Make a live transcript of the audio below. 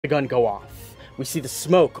the gun go off. We see the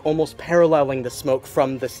smoke almost paralleling the smoke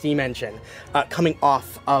from the steam engine coming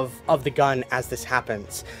off of the gun as this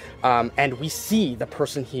happens. And we see the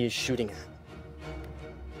person he is shooting at.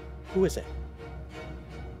 Who is it?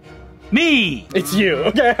 Me! It's you.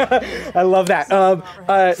 Okay. I love that.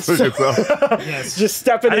 Yes. Just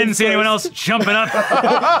stepping in. I didn't see anyone else jumping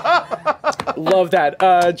up. Love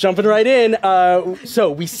that. Jumping right in. So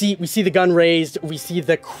we see the gun raised. We see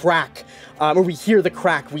the crack, or we hear the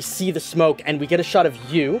crack. We see the smoke, and we get a shot of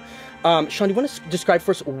you. Sean, do you want to describe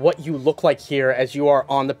first what you look like here as you are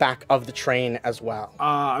on the back of the train as well?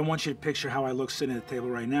 I want you to picture how I look sitting at the table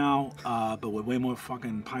right now, but with way more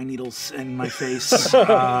fucking pine needles in my face.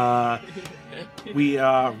 We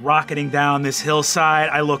rocketing down this hillside.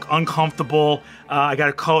 I look uncomfortable. I got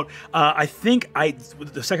a coat. I think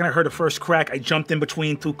the second I heard the first crack, I jumped in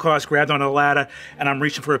between two cars, grabbed onto the ladder, and I'm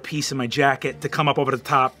reaching for a piece of my jacket to come up over the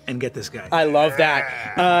top and get this guy. I love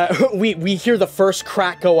that. We hear the first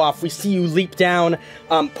crack go off. We see you leap down,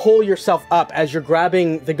 pull yourself up as you're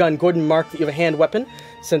grabbing the gun. Go ahead and mark that you have a hand weapon,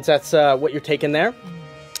 since that's what you're taking there.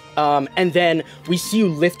 And then we see you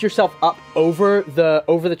lift yourself up over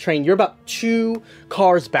the train. You're about 2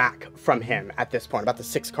 cars back from him at this point, about the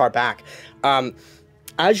 6th car back.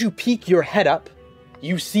 As you peek your head up,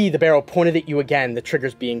 you see the barrel pointed at you again, the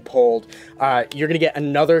trigger's being pulled. You're gonna get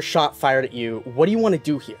another shot fired at you. What do you want to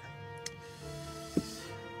do here?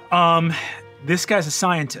 This guy's a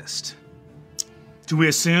scientist. Do we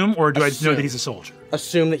assume, or do I know that he's a soldier?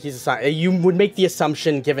 Assume that he's a scientist. You would make the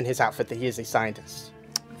assumption, given his outfit, that he is a scientist.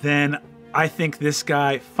 Then I think this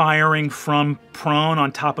guy firing from prone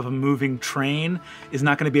on top of a moving train is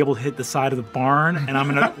not going to be able to hit the side of the barn, and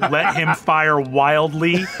I'm going to let him fire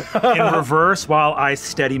wildly in reverse while I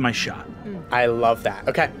steady my shot. I love that.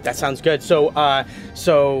 Okay, that sounds good.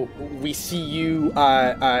 So we see you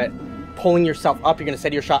pulling yourself up. You're going to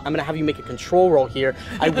steady your shot. I'm going to have you make a control roll here.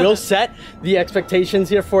 I will set the expectations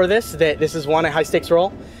here for this, that this is 1, a high-stakes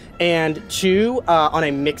roll, and 2, on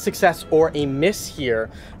a mixed success or a miss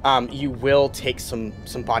here, you will take some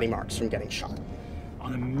body marks from getting shot.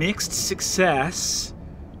 On a mixed success,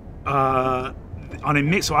 so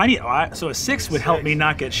a 6 would help me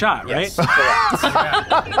not get shot, right? Yes,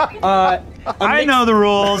 correct. I know the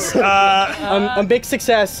rules. A big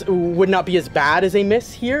success would not be as bad as a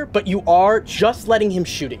miss here, but you are just letting him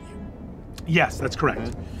shoot at you. Yes, that's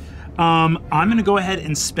correct. I'm going to go ahead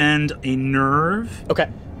and spend a nerve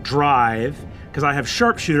drive, because I have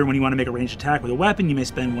sharpshooter. When you want to make a ranged attack with a weapon, you may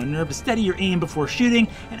spend 1 nerve to steady your aim before shooting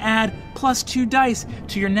and add +2 dice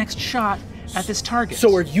to your next shot at this target.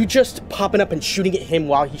 So are you just popping up and shooting at him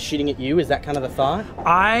while he's shooting at you? Is that kind of the thought?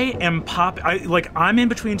 I am I'm in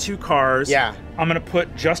between 2 cars. Yeah. I'm gonna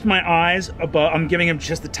put just my eyes above. I'm giving him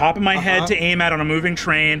just the top of my head to aim at on a moving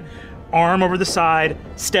train. Arm over the side,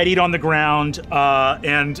 steadied on the ground,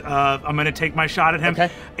 and I'm gonna take my shot at him.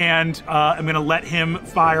 Okay. And I'm gonna let him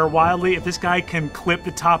fire wildly. If this guy can clip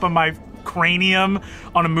the top of my cranium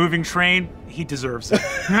on a moving train, he deserves it.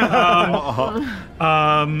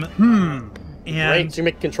 Great, so you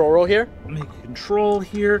make a control roll here? Make a control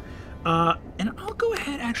here. And I'll go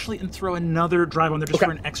ahead actually and throw another drive on there just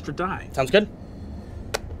for an extra die. Sounds good.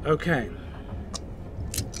 Okay.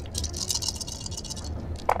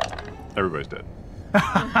 Everybody's dead.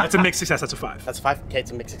 That's a mixed success, that's a 5. That's a 5. Okay,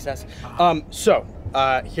 it's a mixed success.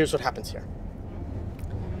 Here's what happens here.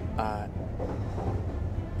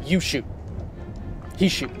 You shoot. He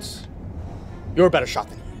shoots. You're a better shot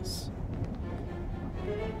than he is.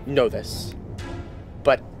 You know this.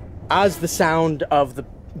 But as the sound of the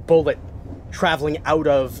bullet traveling out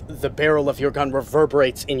of the barrel of your gun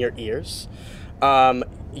reverberates in your ears,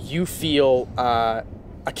 you feel a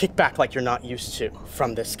kickback like you're not used to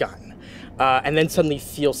from this gun. And then suddenly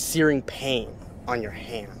feel searing pain on your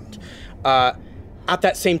hand. At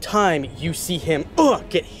that same time, you see him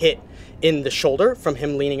get hit in the shoulder from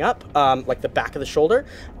him leaning up, like the back of the shoulder,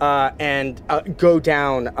 and go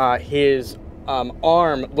down. His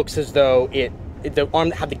arm looks as though the arm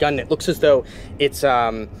that had the gun in it looks as though it's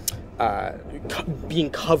being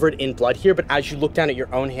covered in blood here, but as you look down at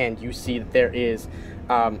your own hand, you see that there is,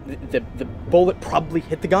 the bullet probably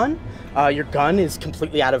hit the gun. Your gun is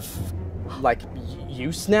completely out of,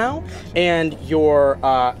 use now, and your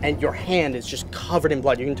hand is just covered in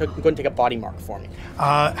blood. You can go ahead and take a body mark for me.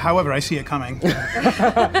 However, I see it coming.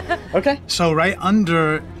 Okay. So right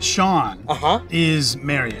under Sean is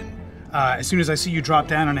Marion. As soon as I see you drop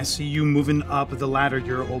down and I see you moving up the ladder,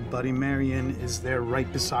 your old buddy Marion is there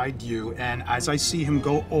right beside you. And as I see him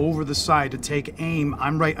go over the side to take aim,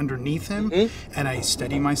 I'm right underneath him. And I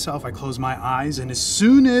steady myself, I close my eyes, and as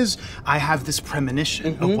soon as I have this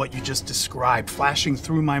premonition of what you just described flashing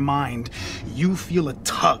through my mind, you feel a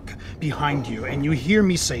tug behind you, and you hear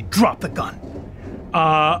me say, "Drop the gun."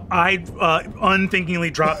 I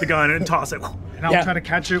unthinkingly drop the gun and toss it. And I'll try to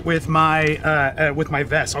catch it with my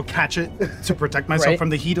vest. I'll catch it to protect myself from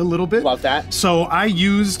the heat a little bit. Love that. So I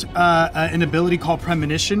used an ability called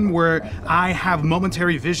Premonition, where I have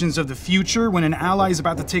momentary visions of the future. When an ally is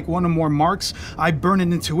about to take one or more marks, I burn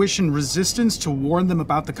an intuition resistance to warn them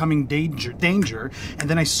about the coming danger, and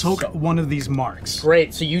then I soak one of these marks.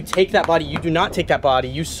 Great. So you take that body. You do not take that body.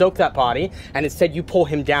 You soak that body, and instead you pull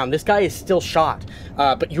him down. This guy is still shot,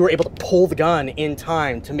 but you were able to pull the gun in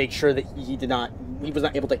time to make sure that he was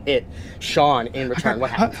not able to hit Sean in return.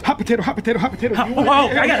 What happened? Hot potato, hot potato, hot potato.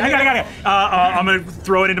 I got it. I'm gonna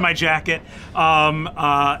throw it into my jacket,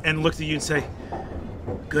 and look at you and say,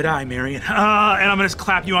 "Good eye, Marion." And I'm gonna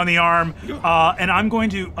clap you on the arm, and I'm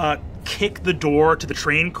going to kick the door to the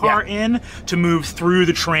train car in to move through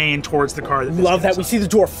the train towards the car. Love that. We see the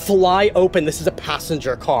door fly open. This is a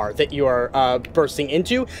passenger car that you are bursting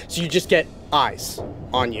into, so you just get eyes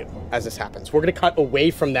on you as this happens. We're gonna cut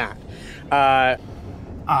away from that. I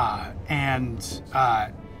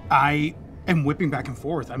am whipping back and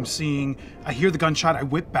forth. I hear the gunshot, I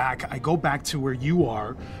whip back, I go back to where you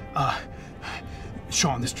are.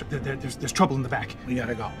 Sean, there's trouble in the back. We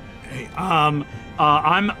gotta go. Hey,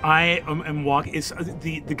 I am walking. Is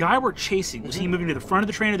the guy we're chasing? Was he moving to the front of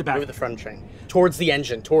the train or the back? Moving to the front of the train, towards the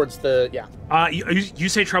engine, towards the You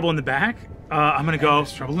say trouble in the back? I'm gonna go.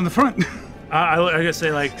 There's trouble in the front. I gotta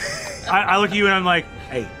say, like, I look at you and I'm like,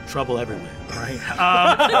 hey, trouble everywhere, all right?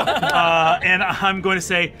 And I'm going to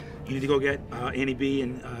say, you need to go get Annie B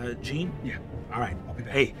and Jean? Yeah. All right, I'll be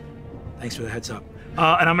back. Hey, thanks for the heads up. And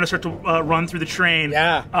I'm going to start to run through the train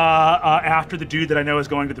after the dude that I know is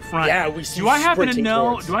going to the front. Yeah, we see Do I happen to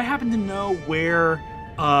towards. know where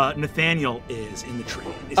Nathaniel is in the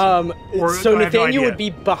train? So Nathaniel would be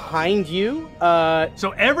behind you.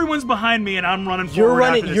 So everyone's behind me, and I'm running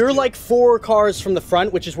forward. You're like 4 cars from the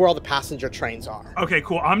front, which is where all the passenger trains are. Okay,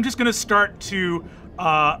 cool. I'm just gonna start to.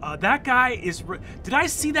 That guy is. Did I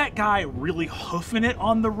see that guy really hoofing it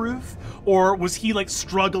on the roof, or was he like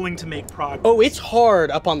struggling to make progress? Oh, it's hard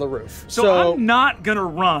up on the roof. So I'm not gonna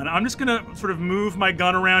run. I'm just gonna sort of move my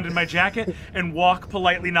gun around in my jacket and walk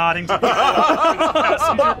politely nodding to the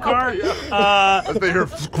passenger car.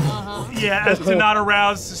 As to not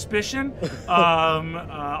arouse suspicion.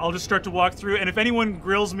 I'll just start to walk through, and if anyone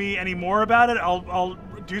grills me any more about it, I'll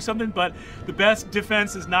do something, but the best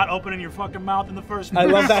defense is not opening your fucking mouth in the first place. I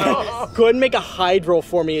love that. Go ahead and make a hide roll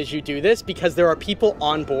for me as you do this, because there are people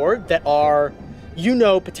on board that are,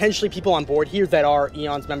 potentially people on board here that are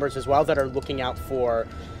Eon's members as well, that are looking out for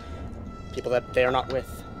people that they are not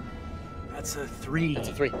with. That's a 3. That's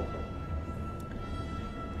a 3.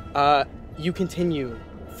 You continue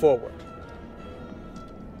forward.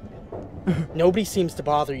 Nobody seems to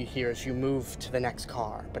bother you here as you move to the next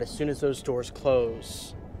car, but as soon as those doors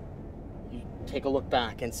close, you take a look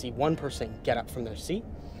back and see one person get up from their seat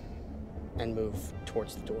and move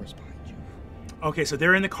towards the doors behind you. Okay, so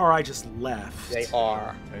they're in the car I just left. They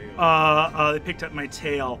are. They picked up my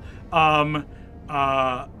tail.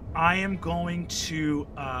 I am going to.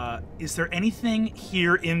 Is there anything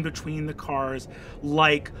here in between the cars,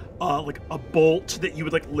 like a bolt that you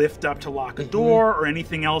would like lift up to lock a door, or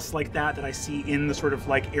anything else like that that I see in the sort of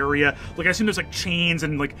like area? Like I assume there's like chains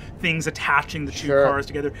and like things attaching the two cars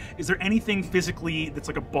together. Is there anything physically that's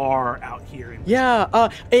like a bar out here?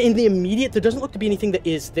 In in the immediate, there doesn't look to be anything that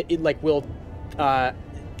will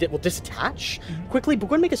disattach quickly, but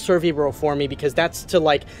go ahead and make a survey roll for me, because that's to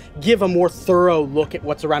like give a more thorough look at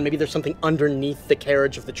what's around. Maybe there's something underneath the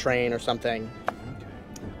carriage of the train or something.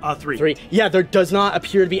 3. 3. Yeah, there does not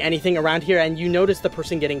appear to be anything around here, and you notice the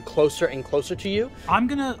person getting closer and closer to you. I'm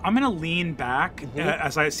gonna lean back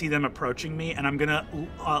as I see them approaching me, and I'm gonna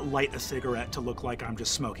light a cigarette to look like I'm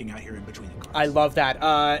just smoking out here in between the cars. I love that.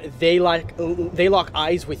 They lock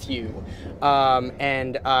eyes with you,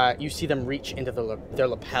 and you see them reach into their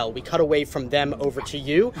lapel. We cut away from them over to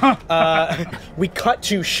you. We cut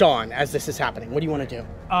to Sean as this is happening. What do you want to do?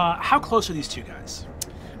 How close are these two guys?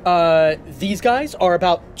 These guys are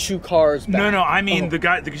about 2 cars back. No, I mean the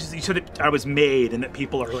guy. You said that I was made, and that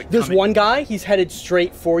people are like. There's coming. one guy. He's headed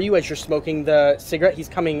straight for you as you're smoking the cigarette. He's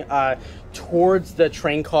coming towards the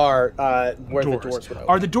train car where the doors would open.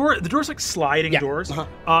 Are the doors like sliding doors?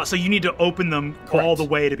 So you need to open them all the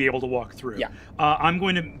way to be able to walk through. Yeah. I'm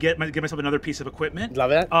going to get myself another piece of equipment.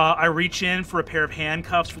 Love it. I reach in for a pair of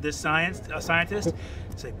handcuffs for this scientist.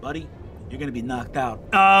 Say, buddy, you're going to be knocked out.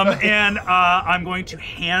 And I'm going to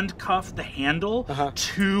handcuff the handle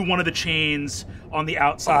to one of the chains on the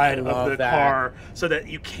outside of the car so that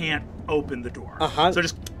you can't open the door. So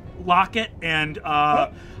just lock it, and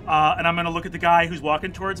I'm going to look at the guy who's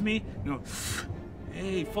walking towards me and go,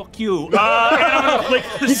 hey, fuck you. And I'm gonna flick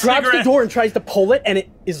the He cigarette. grabs the door and tries to pull it, and it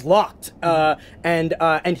is locked.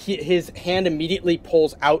 His hand immediately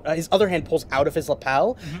pulls out. His other hand pulls out of his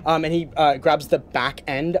lapel, and he grabs the back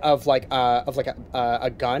end of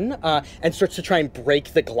a gun and starts to try and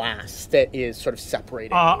break the glass that is sort of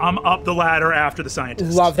separating. I'm up the ladder after the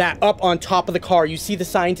scientist. Love that. Up on top of the car, you see the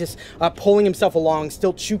scientist pulling himself along,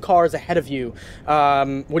 still 2 cars ahead of you.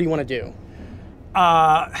 What do you want to do?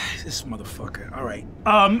 This motherfucker. All right.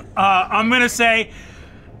 I'm gonna say,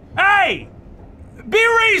 hey, be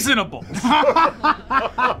reasonable. You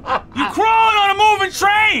crawling on a moving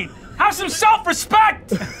train. Have some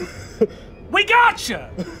self-respect. We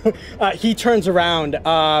gotcha. He turns around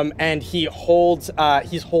and he holds.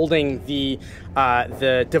 He's holding the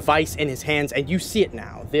device in his hands, and you see it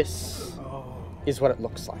now. This is what it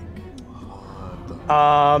looks like.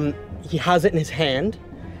 He has it in his hand.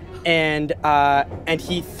 And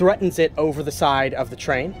he threatens it over the side of the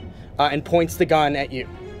train and points the gun at you.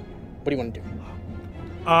 What do you want to do?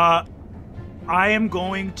 I am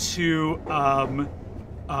going to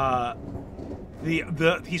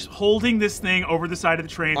he's holding this thing over the side of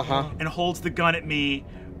the train and holds the gun at me.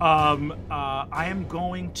 I am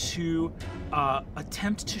going to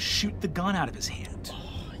attempt to shoot the gun out of his hand.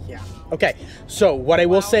 Yeah. Okay. So what I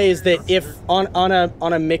will say is that if on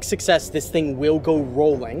a mixed success, this thing will go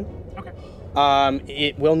rolling. Okay.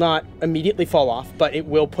 It will not immediately fall off, but it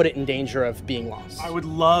will put it in danger of being lost. I would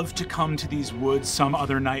love to come to these woods some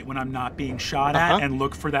other night when I'm not being shot at and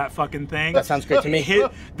look for that fucking thing. That sounds great to me.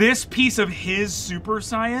 This piece of his super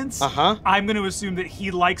science, I'm going to assume that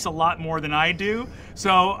he likes a lot more than I do.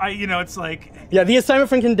 So it's like. Yeah, the assignment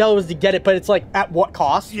from Candela was to get it, but it's like at what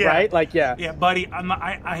cost, right? Like, yeah. Yeah, buddy.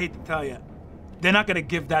 I hate to tell you. They're not going to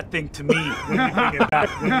give that thing to me when you bring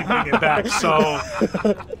it back. So,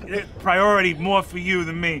 priority more for you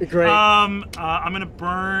than me. Great. I'm going to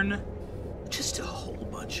burn just a whole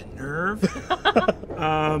bunch of nerve.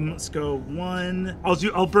 Let's go 1.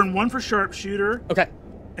 I'll burn 1 for sharpshooter. Okay.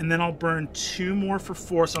 And then I'll burn 2 more for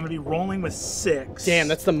 4. So I'm going to be rolling with 6. Damn,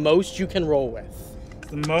 that's the most you can roll with.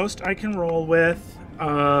 The most I can roll with.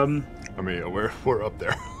 I mean, we're up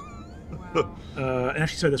there. Actually,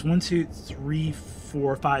 sorry, there's 1, 2, 3,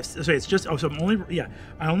 4, 5. Sorry, it's just. So I'm only.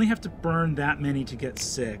 I only have to burn that many to get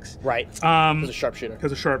 6. Right. Because a sharpshooter.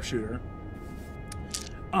 Because a sharpshooter.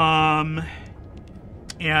 And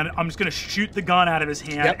I'm just gonna shoot the gun out of his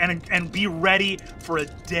hand and be ready for a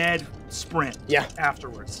dead sprint. Yeah.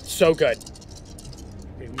 Afterwards. So good.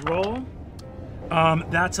 Okay, we roll.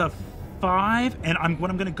 That's a 5, and what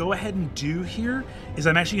I'm gonna go ahead and do here is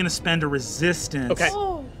I'm actually gonna spend a resistance. Okay.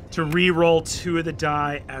 To re-roll 2 of the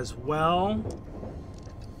die as well.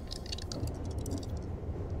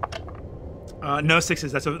 No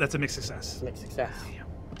 6s. That's a mixed success. Mixed success. Yeah.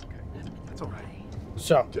 Okay. That's all right.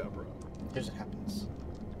 So, Yeah, bro. here's what happens.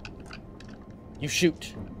 You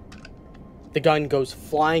shoot. The gun goes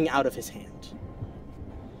flying out of his hand.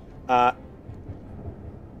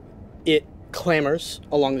 It clambers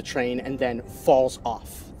along the train and then falls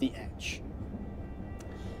off the edge.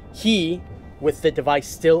 He, with the device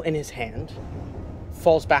still in his hand,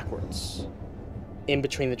 falls backwards in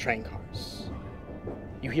between the train cars.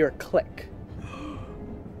 You hear a click.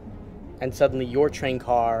 And suddenly your train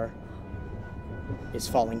car is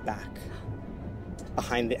falling back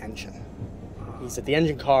behind the engine. He's at the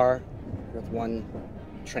engine car with 1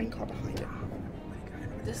 train car behind it.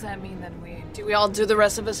 Does that mean that we all do the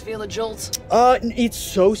rest of us feel a jolt? It's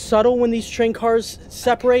so subtle when these train cars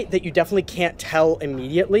separate that you definitely can't tell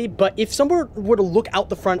immediately, but if someone were to look out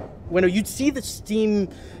the front window, you'd see the steam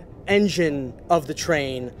engine of the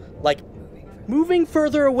train, like, moving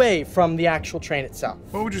further away from the actual train itself.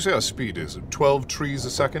 What would you say our speed is? 12 trees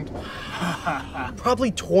a second?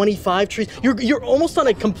 Probably 25 trees. You're almost on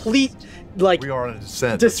a complete like We are on a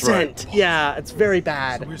descent. descent. That's right. Yeah, it's very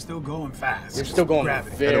bad. So we're still going fast. You're still going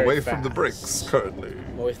Gravity. very And away fast. from the brakes currently.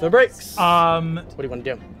 Away from the brakes. What Um, do you want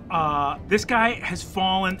to do? this guy has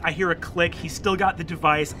fallen. I hear a click. He's still got the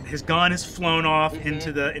device. His gun has flown off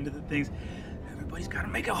into the things. Everybody's got to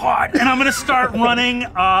make it hard. And I'm gonna start running.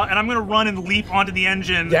 And I'm gonna run and leap onto the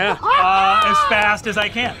engine. Yeah. As fast as I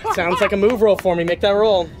can. Sounds like a move roll for me. Make that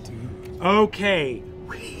roll. Okay.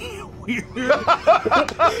 We're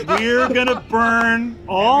gonna burn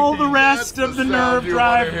all the rest That's of the the nerve sound you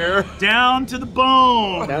wanna drive hear. down to the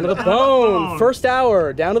bone. Down to the bone. First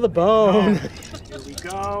hour. Down to the bone. Here we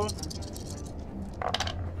go.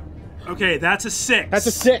 Okay, that's a 6. That's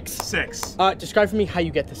a 6. 6. Describe for me how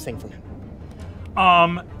you get this thing from him.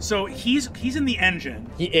 So he's in the engine.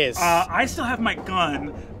 He is. I still have my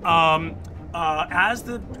gun. As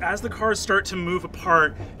the cars start to move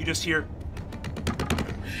apart, you just hear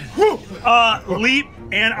leap,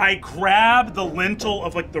 and I grab the lintel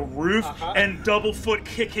of like the roof and double foot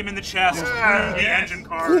kick him in the chest through the engine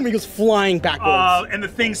car. Boom, he goes flying backwards. And the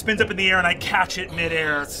thing spins up in the air, and I catch it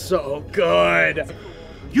midair. So good.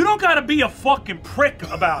 You don't gotta be a fucking prick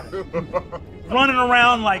about it. Running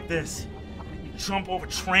around like this. You jump over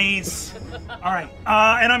trains. All right,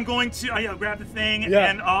 and I'm going to grab the thing,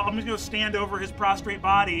 and I'm just gonna stand over his prostrate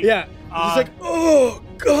body. Yeah. He's like, oh,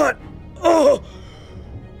 God. Oh.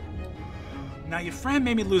 Now your friend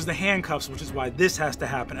made me lose the handcuffs, which is why this has to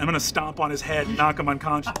happen. I'm gonna stomp on his head and knock him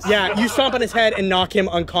unconscious. Yeah, you stomp on his head and knock him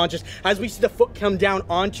unconscious. As we see the foot come down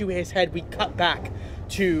onto his head, we cut back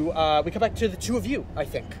to the two of you, I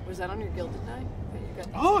think. Was that on your gilded die?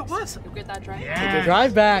 Oh, it was. You get that drive? Yeah. Your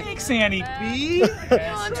drive back. Thanks, Annie B.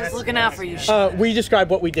 I'm just looking out for you. Sean. We describe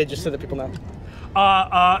what we did just so that people know.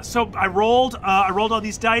 So I rolled all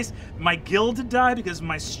these dice. My gilded die because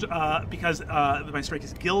my strike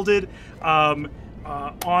is gilded. On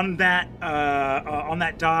that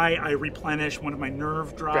die, I replenish one of my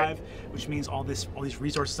nerve drive, which means all these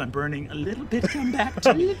resources I'm burning a little bit come back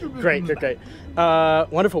to me. Great.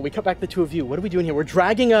 Wonderful. We cut back the two of you. What are we doing here? We're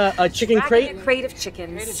dragging a chicken crate. A crate of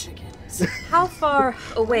chickens. Great chickens. How far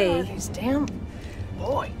away? These damn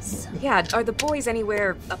boys. Yeah, are the boys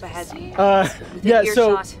anywhere up ahead? Yeah.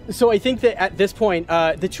 earshot? So I think that at this point,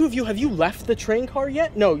 the two of you, have you left the train car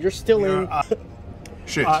yet? No, you're still in.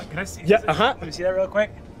 Shit. Can I see? Yeah. Let me see that real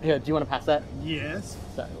quick. Here, do you want to pass that? Yes.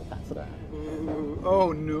 Sorry, we'll pass it out.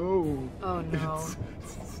 Oh no. Oh no.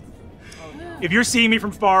 If you're seeing me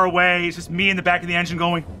from far away, it's just me in the back of the engine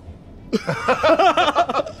going.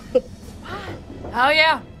 Oh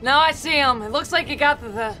yeah. No, I see him. It looks like he got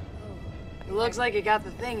the. It looks like he got the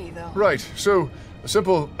thingy though. Right, so a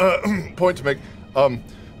simple point to make.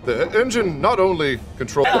 The engine not only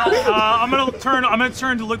controls. I'm gonna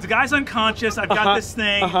turn to look. The guy's unconscious. I've got this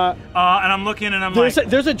thing, and I'm looking, and I'm There's like,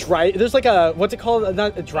 there's like a what's it called?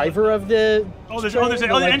 Not a driver of the. there's train, the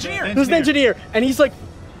but engineer. There's an engineer, and he's like,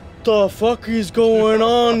 the fuck is going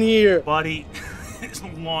on here? buddy. It's a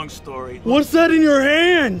long story. What's that in your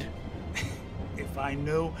hand? If I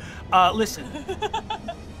knew, listen.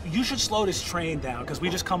 You should slow this train down because we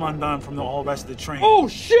just come undone from the whole rest of the train. Oh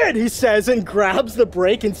shit! He says and grabs the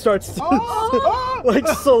brake and starts to like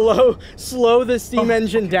slow the steam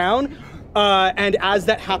engine down. And as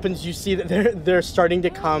that happens, you see that they're starting to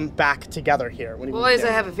come back together here. What do you Boys, do?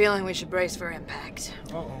 I have a feeling we should brace for impact.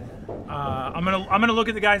 I'm gonna look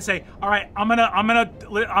at the guy and say, all right, I'm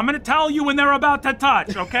gonna tell you when they're about to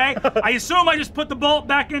touch, okay? I assume I just put the bolt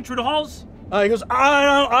back in through the holes. He goes,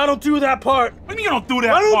 I don't do that part. What do you mean you don't do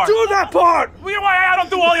that I don't part? do that part. I don't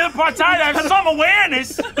do all the other parts either. I have some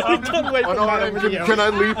awareness. Can I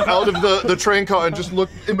leap out of the train car and just look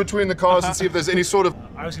in between the cars and see if there's any sort of.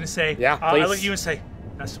 I was gonna say, Yeah, I please. look at you and say,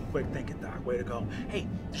 that's some quick thinking, Doc. Way to go. Hey,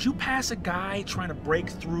 did you pass a guy trying to break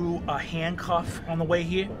through a handcuff on the way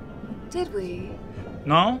here? Did we?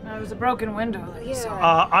 No? No, it was a broken window. Like you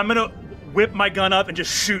saw. I'm gonna whip my gun up and just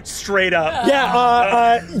shoot straight up.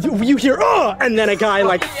 Yeah. You hear and then a guy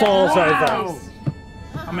like falls over.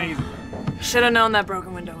 Amazing. Should have known that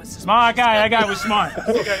broken window was. Smart guy. That guy was smart.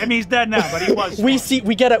 I mean, he's dead now, but he was. Smart.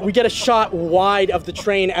 We get a shot wide of the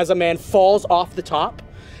train as a man falls off the top,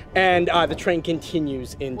 and the train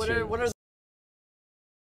continues into. What are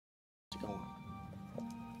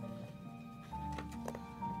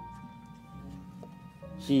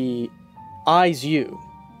He eyes you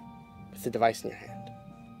with the device in your hand.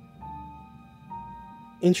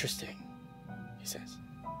 Interesting, he says.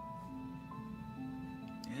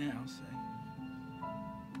 Yeah, I'll say.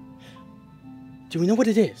 Do we know what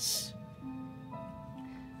it is?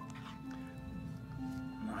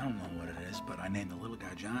 I don't know what it is, but I named the little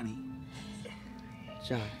guy Johnny.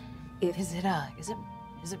 John. is it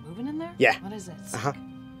Is it moving in there? Yeah. What is it? Uh-huh.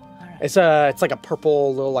 All right. It's like a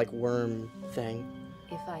purple little like worm thing.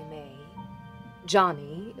 If I may,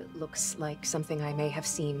 Johnny looks like something I may have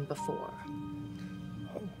seen before.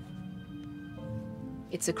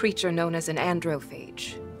 It's a creature known as an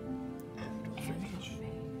androphage.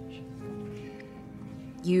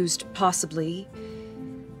 Used possibly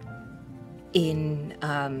in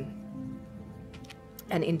an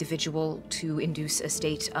individual to induce a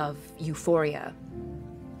state of euphoria.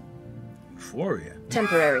 Euphoria?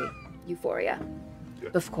 Temporary euphoria.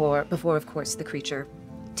 Before, of course, the creature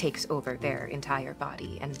takes over their entire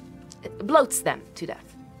body and bloats them to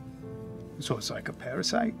death. So it's like a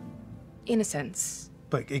parasite, In a sense,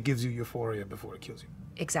 but it gives you euphoria before it kills you.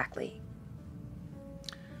 exactly.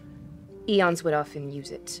 Eons would often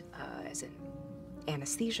use it as an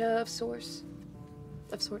anesthesia of sorts.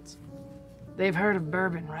 They've heard of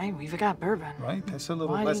bourbon, right? We've got bourbon. Right? That's a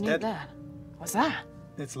little Why less do you need deadly. that? What's that?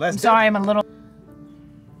 It's less I'm sorry, I'm a little...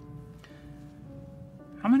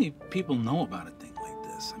 How many people know about a thing like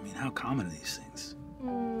this? I mean, how common are these things?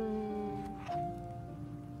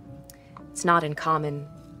 It's not in common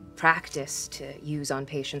practice to use on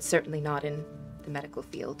patients, certainly not in the medical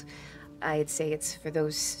field. I'd say it's for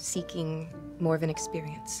those seeking more of an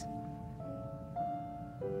experience.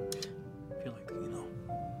 I feel like,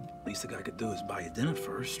 least the guy could do is buy you dinner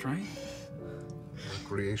first, right?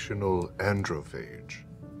 Recreational androphage.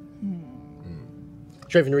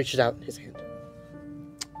 Draven reaches out his hand.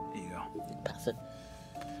 There you go. Pass it.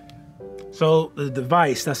 So the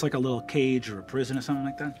device, that's like a little cage or a prison or something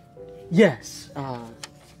like that? Yes.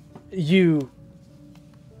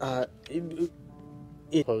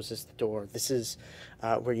 It closes the door. This is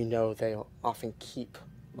where they often keep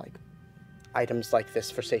like items like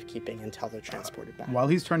this for safekeeping until they're transported back. While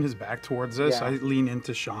he's turned his back towards us, Yeah. I lean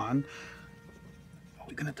into Sean. Are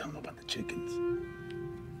we gonna tell him about the chickens?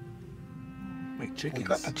 Wait, chickens? We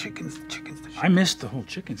got the chickens. I missed the whole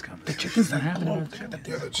chickens conversation. The chickens that happened. happened.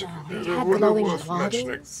 Yeah, that's Had worth glowing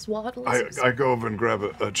mentioning. swaddles. I go over and grab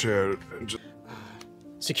a chair and just.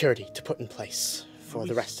 Security to put in place for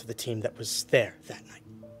the rest of the team that was there that night.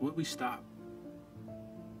 Would we stop?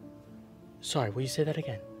 Sorry, will you say that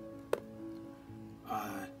again?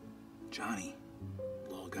 Johnny,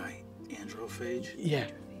 little guy, androphage. Yeah.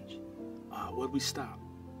 Would we stop?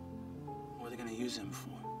 What are they gonna use him for?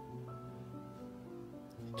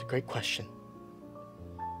 It's a great question.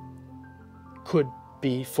 Could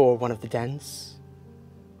be for one of the dens.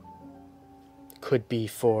 Could be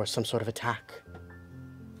for some sort of attack.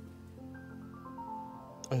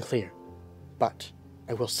 Unclear. But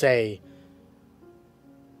I will say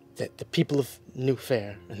that the people of New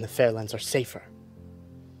Fair and the Fairlands are safer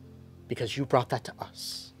because you brought that to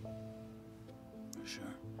us. Sure.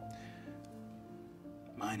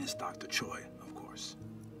 Mine is Dr. Choi, of course,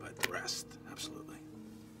 but the rest, absolutely.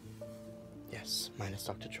 Yes, minus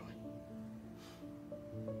Dr. Choi.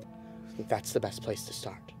 I think that's the best place to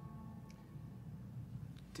start.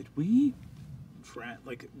 Did we,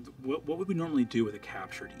 what would we normally do with a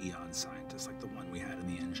captured Eon scientist, like the one we had in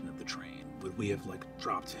the engine of the train? Would we have,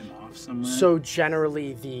 dropped him off somewhere? So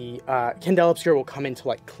generally the Candela Obscura will come in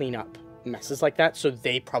to clean up messes like that, so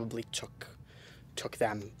they probably took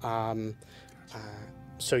them.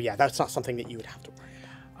 So yeah, that's not something that you would have to worry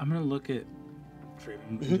about. I'm gonna look at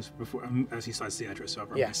Draven just before, as he slides the address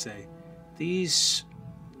over, I'm Yeah. gonna say, these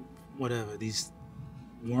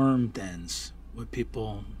worm dens, where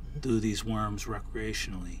people do these worms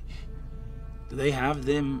recreationally, do they have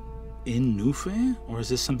them in New Fair, or is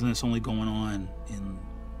this something that's only going on in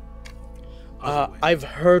other ways? I've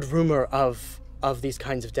heard rumor of these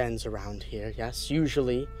kinds of dens around here, yes,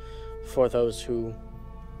 usually for those who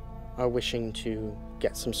are wishing to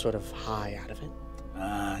get some sort of high out of it.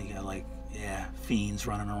 Fiends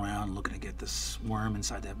running around looking to get this worm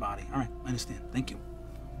inside their body. All right, I understand. Thank you.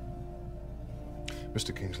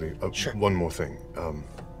 Mr. Kingsley, Sure. one more thing.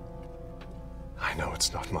 I know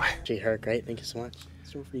it's not my. Gee, her, great, thank you so much.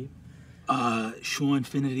 It's all for you. Sean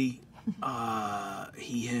Finnerty,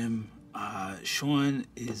 he, him. Sean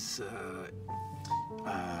is,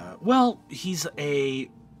 he's a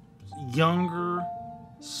younger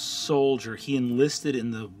soldier. He enlisted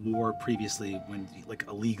in the war previously when,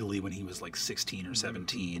 illegally when he was 16 or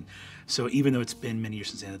 17. So even though it's been many years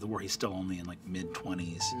since the end of the war, he's still only in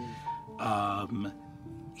mid-20s.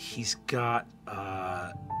 He's got,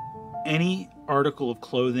 any article of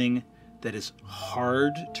clothing that is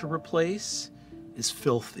hard to replace is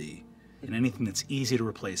filthy, and anything that's easy to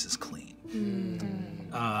replace is clean.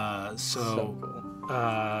 So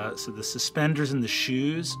the suspenders and the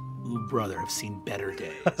shoes, ooh brother, I've seen better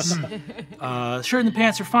days. Shirt and the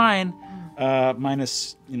pants are fine,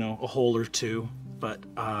 minus, a hole or two, but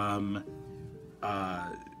I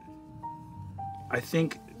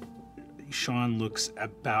think Sean looks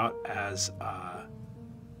about as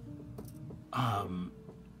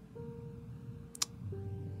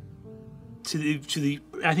to the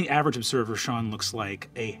I think average observer, Sean looks like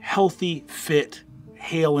a healthy, fit,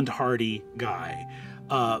 hale and hearty guy.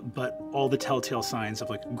 But all the telltale signs of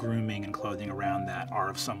like grooming and clothing around that are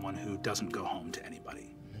of someone who doesn't go home to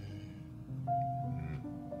anybody.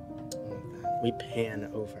 We pan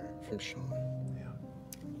over from Sean.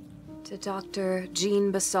 To Dr.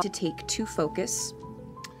 Jean Bassal to take 2 focus.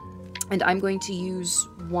 And I'm going to use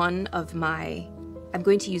one of my... I'm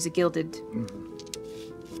going to use a gilded...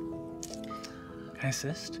 Can I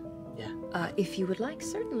assist? Yeah. If you would like,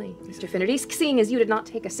 certainly, Mr. Finnerty. Seeing as you did not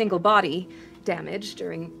take a single body damage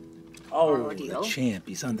during our ordeal. Champ,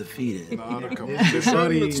 he's undefeated. Not a competition. It's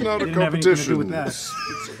not a Didn't have anything to do competition. with that. It's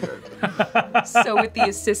okay. So with the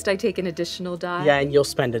assist, I take an additional die. Yeah, and you'll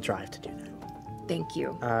spend a drive to do that. Thank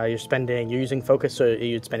you. You're using focus, or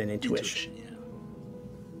you'd spend an intuition. Yeah.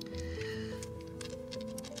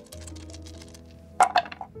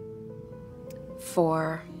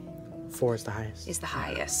 4 4 is the highest. is the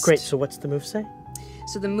highest. Great, so what's the move say?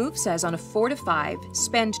 So the move says on a 4 to 5,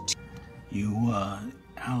 spend 2. You,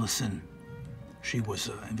 Allison, she was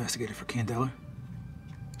an investigator for Candela?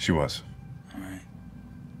 She was. All right.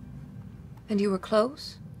 And you were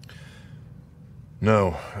close?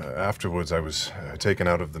 No, afterwards I was taken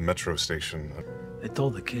out of the metro station. They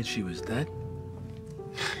told the kid she was dead?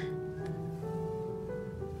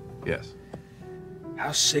 Yes.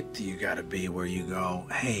 How sick do you gotta be where you go,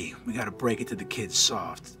 hey, we gotta break it to the kid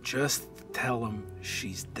soft. Just tell him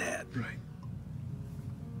she's dead. Right.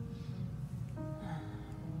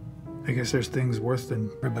 I guess there's things worse than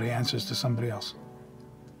everybody answers to somebody else.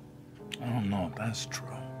 I don't know if that's true.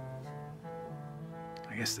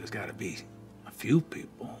 I guess there's gotta be a few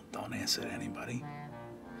people don't answer to anybody.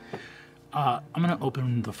 I'm gonna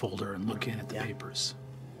open the folder and look in at the papers.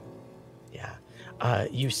 Yeah.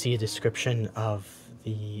 You see a description of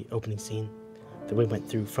the opening scene that we went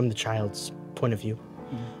through from the child's point of view.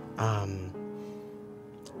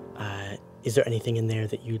 Is there anything in there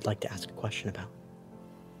that you'd like to ask a question about?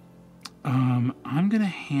 I'm gonna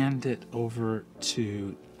hand it over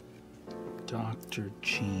to Dr.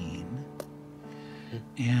 Jean,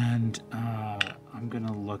 and I'm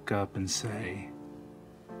gonna look up and say,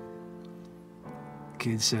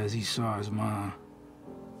 kid says he saw his ma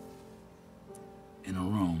in a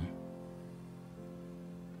room.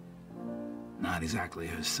 Not exactly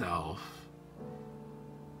herself.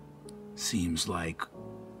 Seems like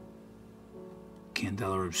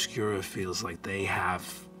Candela Obscura feels like they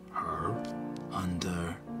have her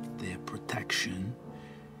under their protection,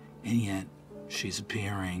 and yet she's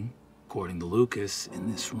appearing, according to Lucas,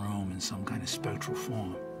 in this room in some kind of spectral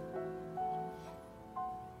form.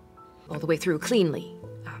 All the way through cleanly.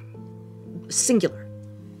 Singular.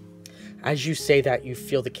 As you say that, you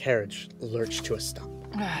feel the carriage lurch to a stop.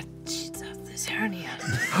 Ah, Jesus, this hernia.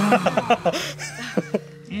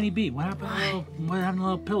 Annie B, what happened to a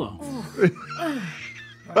little pillow?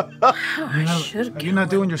 You're not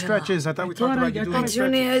doing your stretches. I thought we talked about you doing your stretches.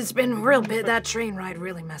 Junior, it's been real bit. That train ride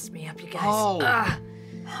really messed me up, you guys. Oh,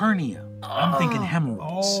 hernia. I'm thinking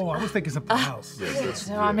hemorrhoids. Oh, I was thinking something else.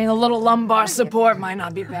 I mean, a little lumbar support might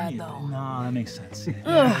not be bad, though. No, that makes sense.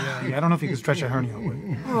 Yeah, I don't know if you can stretch a hernia.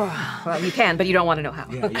 Well, you can, but you don't want to know how.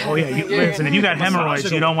 Oh yeah, listen. If you got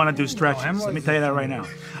hemorrhoids, you don't want to do stretches. Let me tell you that right now.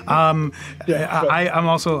 I'm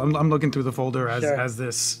looking through the folder as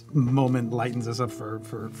this moment lightens us up for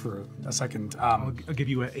a second. I'll give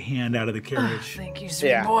you a hand out of the carriage. Thank you,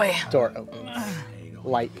 sweet boy. Door opens.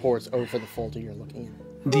 Light pours over the folder you're looking at.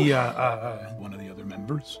 One of the other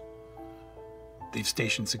members. They've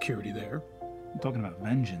stationed security there. I'm talking about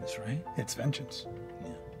vengeance, right? It's vengeance.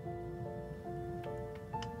 Yeah.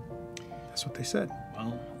 That's what they said.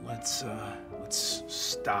 Well, let's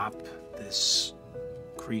stop this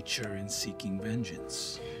creature in seeking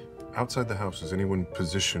vengeance. Outside the house, is anyone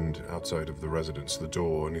positioned outside of the residence, the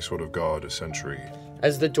door, any sort of guard, a sentry?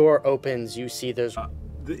 As the door opens, you see there's...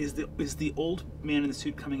 Is the old man in the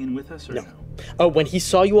suit coming in with us, or no? Oh, when he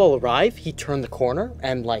saw you all arrive, he turned the corner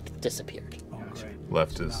and, disappeared. Oh, great.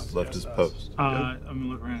 Left his post. I'm gonna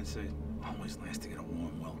look around and say, always nice to get a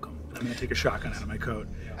warm welcome. I'm gonna take a shotgun out of my coat.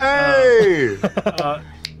 Hey!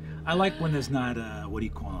 I like when there's not, what do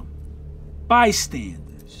you call them?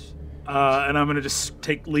 Bystanders. And I'm gonna just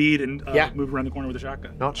take lead and move around the corner with a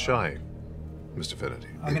shotgun. Not shy, Mr. Finnerty.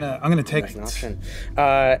 I'm gonna take That's an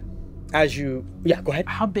option. as you, go ahead.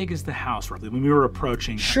 How big is the house roughly when we were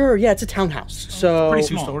approaching? Sure, yeah, it's a townhouse. So pretty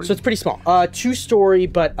small. So it's pretty small. 2-story,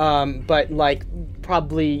 but like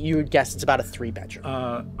probably you would guess it's about a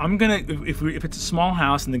 3-bedroom. I'm gonna if it's a small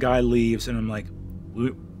house and the guy leaves and I'm like,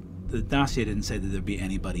 the dossier didn't say that there'd be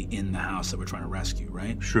anybody in the house that we're trying to rescue,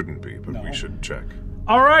 right? Shouldn't be, but we should check.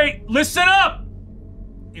 All right, listen up.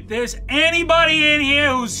 If there's anybody in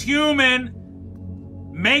here who's human,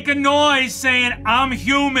 make a noise saying, I'm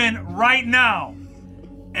human right now.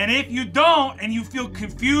 And if you don't, and you feel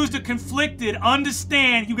confused or conflicted,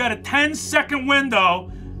 understand you got a 10-second window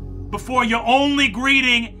before your only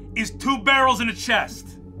greeting is 2 barrels in the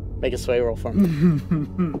chest. Make a sway roll for me.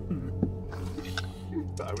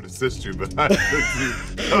 I would assist you, but I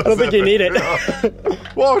don't think you need it.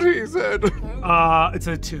 What he said. It's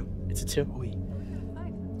a 2. It's a 2.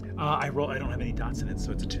 I don't have any dots in it,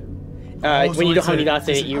 so it's a 2. When you don't have any dots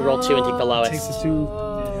in it, you roll 2 and take the lowest. Takes the 2.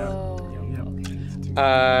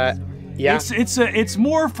 Yeah. It's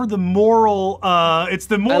more for the moral. It's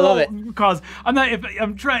the moral. I love it. Cause I'm not. If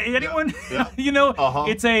I'm trying. Anyone. You know.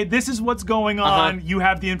 It's this is what's going on. You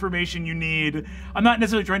have the information you need. I'm not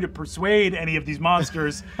necessarily trying to persuade any of these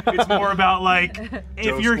monsters. It's more about like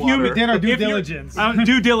if you're human. We did our due diligence.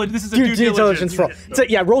 Due diligence. This is a due diligence roll. So,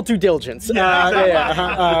 roll due diligence.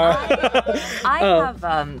 I have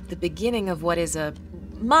the beginning of what is a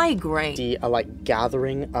migraine. See a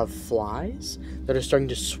gathering of flies that are starting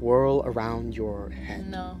to swirl around your head.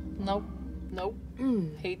 No. Nope.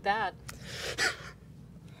 Hate that.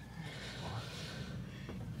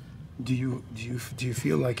 Do you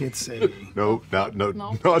feel like it's a No. Not You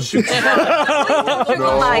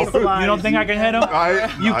don't think I can hit him?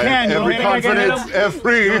 You can. Every confidence.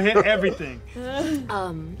 You'll hit everything.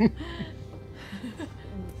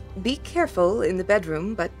 Be careful in the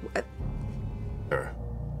bedroom, but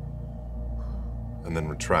And then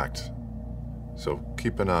retract. So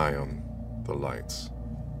keep an eye on the lights.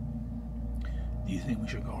 Do you think we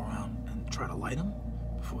should go around and try to light them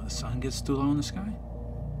before the sun gets too low in the sky?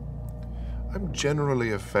 I'm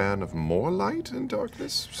generally a fan of more light and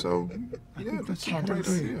darkness, so yeah, that's a great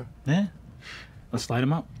idea. Yeah. Let's light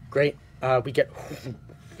them up. Great. We get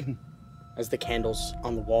as the candles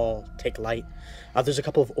on the wall take light. There's a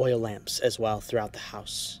couple of oil lamps as well throughout the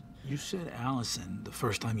house. You said Allison, the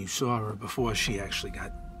first time you saw her before she actually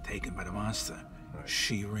got taken by the monster,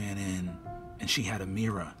 she ran in and she had a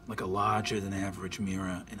mirror, like a larger than average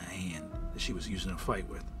mirror in her hand that she was using to fight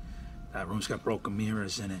with. That room's got broken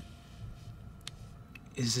mirrors in it.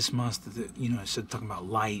 Is this monster that, I said talking about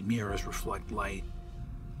light, mirrors reflect light.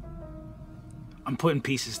 I'm putting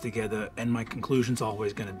pieces together and my conclusion's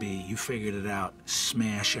always gonna be, you figured it out,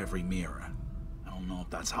 smash every mirror. I don't know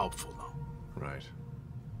if that's helpful though. Right.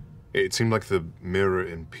 It seemed like the mirror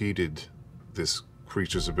impeded this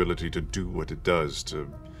creature's ability to do what it does, to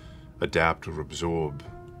adapt or absorb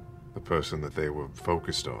the person that they were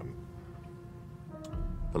focused on.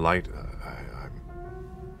 The light,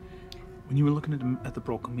 When you were looking at the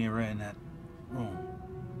broken mirror in that room,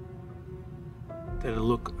 did it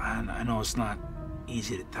look, I know it's not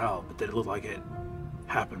easy to tell, but did it look like it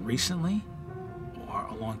happened recently or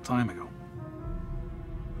a long time ago?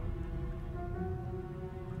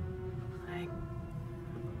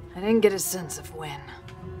 I didn't get a sense of when.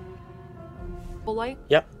 Full light?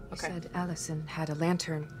 Yep. Okay. Said Allison had a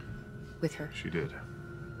lantern with her. she did.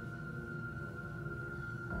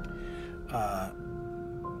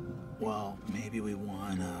 Well, maybe we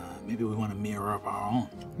want a mirror of our own.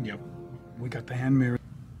 Yep. We got the hand mirror.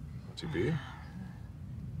 What's it be?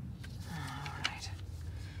 Alright.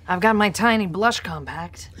 I've got my tiny blush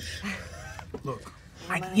compact. Look,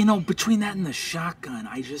 between that and the shotgun,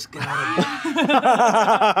 I just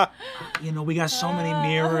gotta. We got so many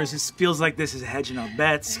mirrors. It feels like this is hedging our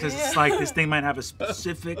bets because it's like this thing might have a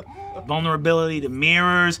specific vulnerability to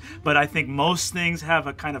mirrors, but I think most things have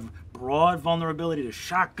a kind of broad vulnerability to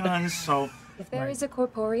shotguns. So, If there is a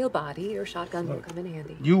corporeal body, your shotgun will come in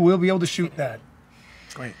handy. You will be able to shoot that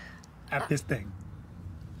great. at this thing.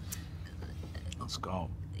 Let's go.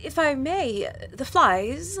 If I may, the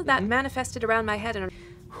flies that manifested around my head and...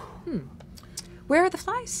 Where are the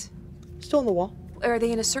flies? Still on the wall. Are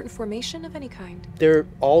they in a certain formation of any kind? They're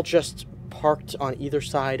all just parked on either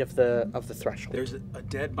side of the threshold. There's a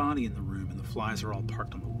dead body in the room, and the flies are all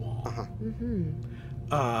parked on the wall.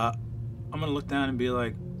 I'm gonna look down and be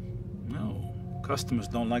like, no, customers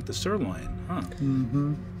don't like the sirloin, huh?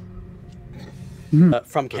 From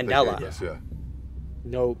But they Candela. gave us, yeah.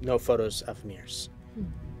 No photos of mirrors.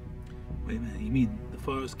 Wait a minute, you mean the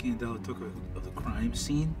photos Candela took of the crime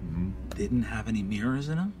scene didn't have any mirrors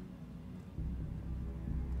in them?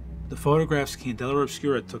 The photographs Candela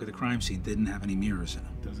Obscura took at the crime scene didn't have any mirrors in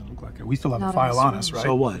them. Doesn't look like it. We still have the Not file in on this us, room. right?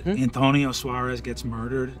 So what? Antonio Suarez gets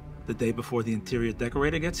murdered the day before the interior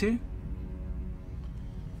decorator gets here?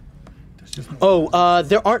 There's just no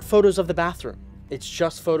There aren't photos of the bathroom. It's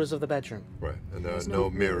just photos of the bedroom. Right, and there are no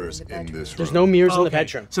mirrors in this room. There's no mirrors in the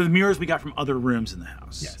bedroom. So the mirrors we got from other rooms in the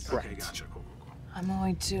house. Yes. Okay, Correct. gotcha. Cool, cool, cool. I'm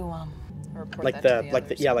going to report Like that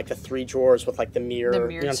to the others. like the 3 drawers with like the mirror. The You know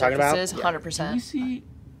mirrored what I'm talking about? surfaces, Yeah. 100%. Can we see?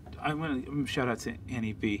 I'm gonna shout out to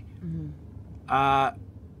Annie B.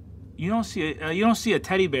 You don't see a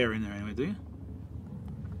teddy bear in there anyway, do you?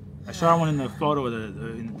 I saw one in the photo of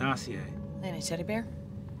in the dossier. Any teddy bear?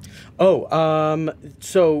 So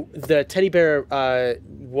the teddy bear there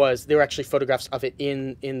were actually photographs of it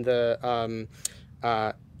in the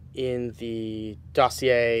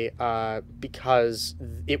dossier because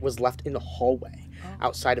it was left in the hallway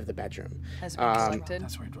outside of the bedroom. Has been collected?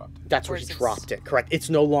 That's where he dropped it. That's where he Where's dropped it. Correct. It's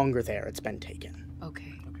no longer there. It's been taken.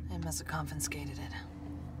 Okay. They must have confiscated it.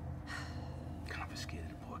 Confiscated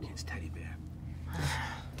a poor kid's teddy bear.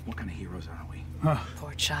 What kind of heroes are we?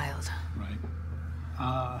 Poor child. Right.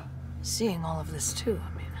 Seeing all of this too,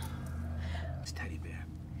 I mean. It's teddy bear.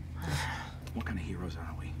 What kind of heroes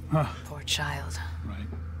are we? Poor child. Right.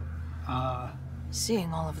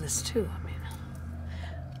 Seeing all of this too, I mean.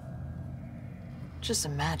 Just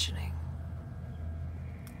imagining.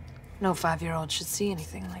 No 5-year-old should see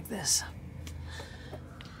anything like this.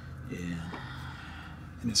 Yeah.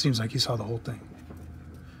 And it seems like he saw the whole thing.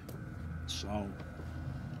 So,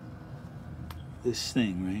 this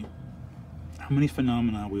thing, right? How many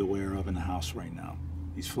phenomena are we aware of in the house right now?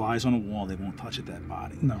 These flies on the wall, they won't touch a dead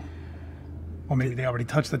body. No. Well, maybe they already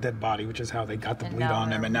touched the dead body, which is how they got the bleed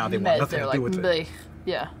on them, and now they want nothing to do with it.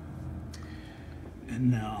 Yeah.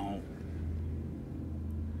 And now,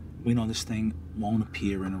 we know this thing won't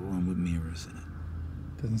appear in a room with mirrors in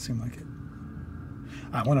it. Doesn't seem like it.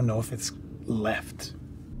 I want to know if it's left.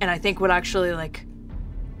 And I think would actually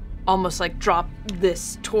almost drop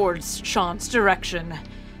this towards Sean's direction.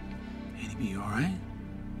 Annie, you alright?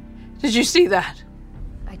 Did you see that?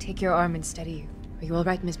 I take your arm and steady you. Are you all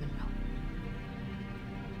right, Ms. Monroe?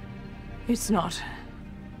 It's not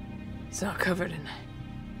covered in.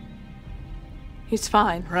 He's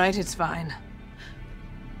fine, right? It's fine.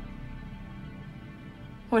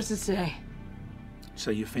 What does it say?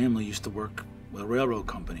 So your family used to work with a railroad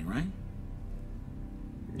company, right?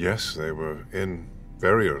 Yes, they were in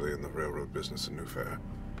very early in the railroad business in New Fair.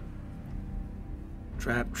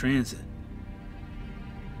 Trap Transit.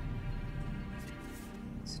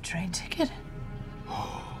 It's a train ticket.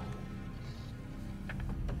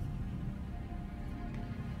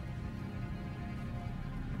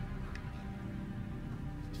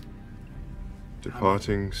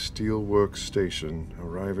 Departing Steelworks Station,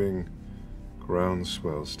 arriving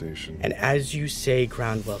Groundswell Station. And as you say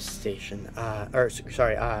Groundswell Station,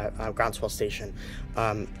 Groundswell Station,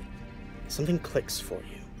 something clicks for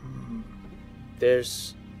you.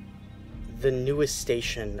 There's the newest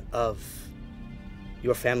station of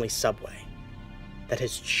your family's subway that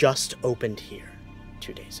has just opened here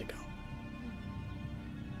 2 days ago.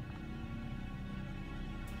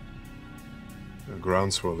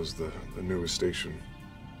 Groundswell is the newest station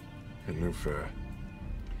in New Fair.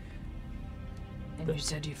 And you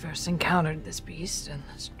said you first encountered this beast in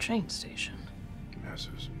this train station. Yes,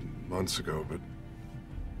 it was months ago, but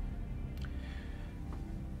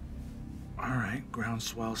Alright,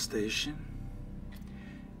 Groundswell Station.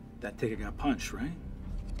 That ticket got punched, right?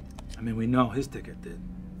 I mean, we know his ticket did.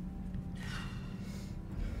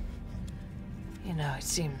 You know, it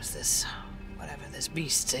seems whatever this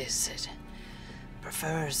beast is, it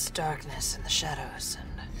prefers darkness and the shadows, and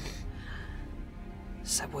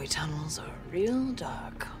subway tunnels are real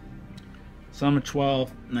dark. Summer 12,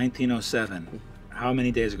 1907. How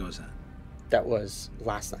many days ago is that? That was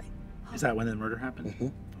last night. Is that when the murder happened?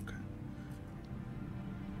 Mm-hmm. Okay.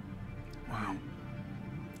 Wow.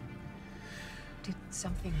 Did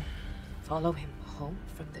something follow him home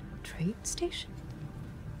from the train station?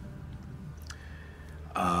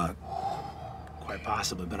 Quite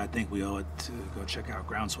possibly, but I think we owe it to go check out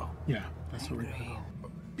Groundswell. Yeah, that's what we're doing.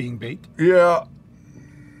 Being bait? yeah.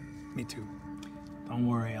 Me too. Don't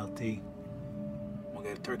worry, LT. We'll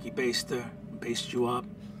get a turkey baster, baste you up,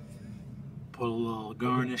 put a little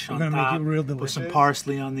garnish We're on gonna make top, it real put some delicious.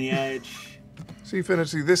 parsley on the edge. See,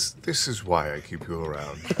 Finnerty, this is why I keep you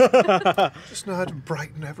around. Just know how to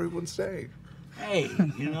brighten everyone's day. Hey,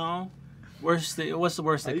 what's the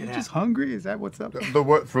worst that Are could you happen? just hungry? Is that what's up? The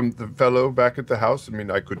what from the fellow back at the house? I mean,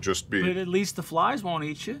 I could just But be. at least the flies won't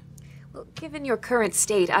eat you. Well, given your current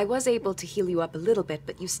state, I was able to heal you up a little bit,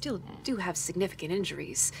 but you still do have significant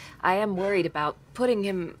injuries. I am worried about putting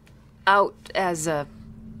him out as a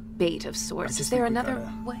bait of sorts. Is there another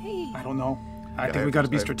way? I don't know. I think we got to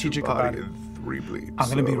be strategic about it. 3 bleeds. I'm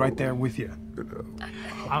going to be right there with you.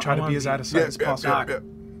 I'll try to be as out of sight as possible.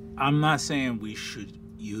 I'm not saying we should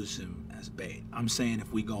use him as bait. I'm saying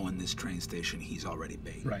if we go in this train station, he's already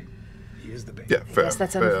bait. Right. He is the bait. Yeah, fair. Yes,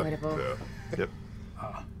 that's fair, unavoidable. fair. Yep.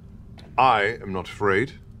 I am not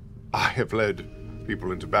afraid. I have led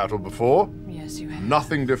people into battle before. Yes, you have.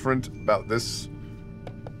 Nothing different about this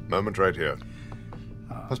moment right here.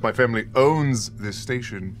 Plus, my family owns this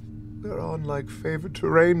station. We're on, like, favorite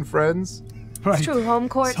terrain, friends. Right. It's true, home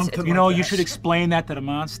court. Something You know, like you that. should explain that to the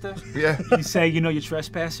monster. Yeah. You say, you know, you're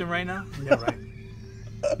trespassing right now. Yeah, right.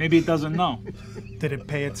 Maybe it doesn't know. Did it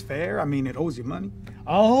pay its fare? I mean, it owes you money.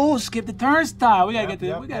 Oh, skip the turnstile. We gotta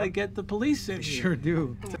Yep, we gotta get the police in here. Sure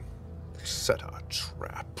do. Set our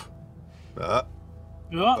trap. Oh.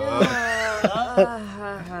 You know,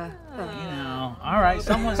 all right.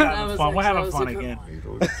 Someone's having fun. We're having fun again.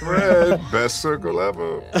 Needle and thread. Best circle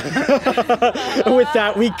ever. With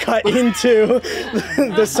that, we cut into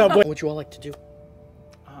the subway. What would you all like to do?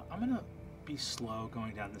 I'm gonna be slow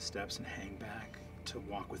going down the steps and hang back to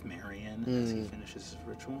walk with Marion as he finishes his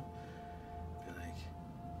ritual. Be like,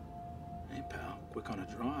 hey pal, quick on a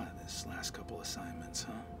draw this last couple assignments,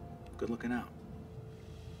 huh? Good looking out.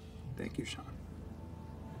 Thank you, Sean.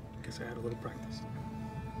 Guess I had a little practice.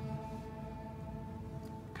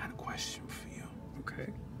 Got a question for you.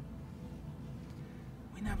 Okay.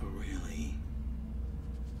 We never really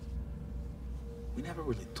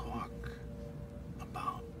talk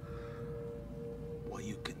about what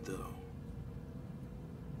you could do.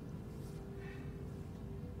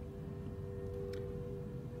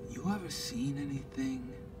 You ever seen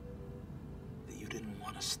anything that you didn't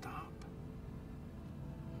want to stop?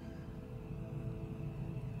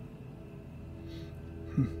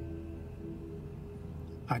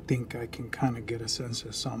 I think I can kind of get a sense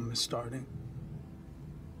of something is starting.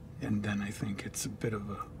 And then I think it's a bit of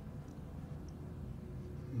a...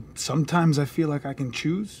 Sometimes I feel like I can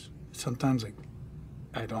choose. Sometimes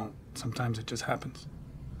I don't. Sometimes it just happens.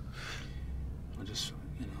 I just,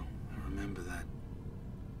 you know, I remember that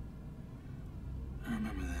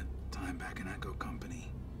time back in Echo Company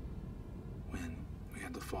when we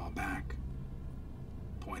had to fall back.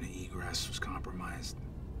 Point of egress was compromised.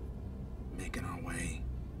 Making our way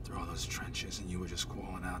through all those trenches, and you were just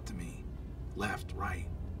calling out to me, left, right,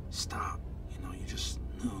 stop. You know, you just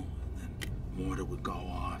knew, and then mortar would go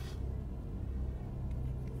off.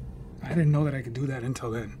 I didn't know that I could do that until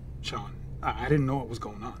then, Sean. I didn't know what was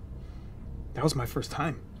going on. That was my first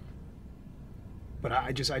time. But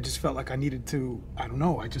I just felt like I needed to, I don't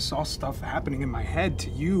know, I just saw stuff happening in my head to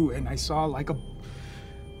you, and I saw like a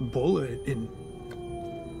bullet and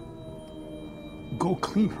go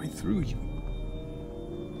clean right through you.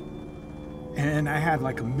 And I had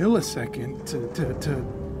like a millisecond to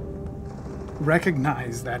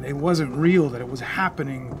recognize that it wasn't real, that it was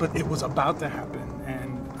happening, but it was about to happen.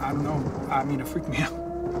 And I don't know, I mean, it freaked me out.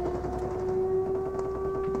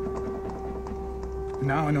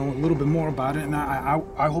 Now I know a little bit more about it, and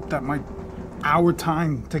I hope that our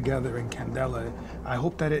time together in Candela, I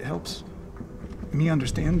hope that it helps me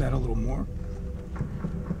understand that a little more.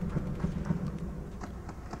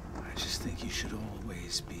 I just think you should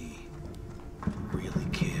always be really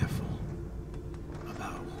careful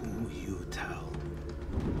about who you tell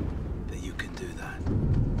that you can do that.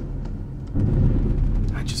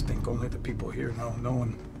 I just think only the people here know, no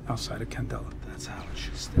one outside of Candela. That's how it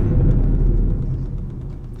should stay.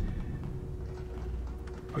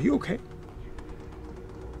 Are you okay?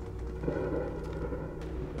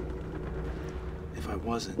 If I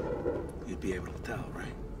wasn't, you'd be able to tell,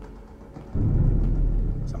 right?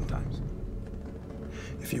 Sometimes.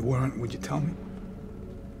 If you weren't, would you tell me?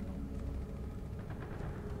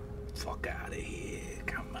 Fuck out of here.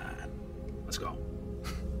 Come on. Let's go.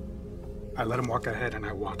 I let him walk ahead and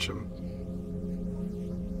I watch him.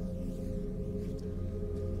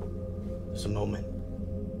 There's a moment.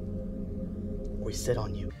 We sit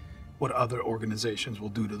on you. What other organizations will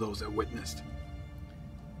do to those that witnessed.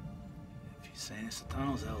 If you're saying it's the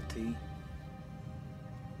tunnels, LT,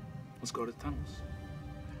 let's go to the tunnels.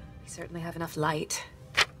 We certainly have enough light.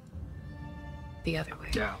 The other way.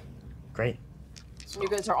 Yeah. Great. You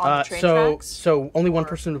guys are on the train so tracks? so only one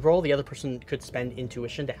person would roll. The other person could spend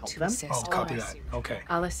intuition to help To them. assist. Oh, copy that. Okay.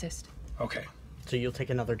 I'll assist. Okay. So you'll take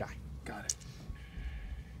another die. Got it.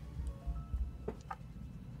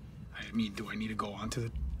 I mean, do I need to go onto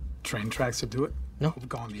the train tracks to do it? No. We've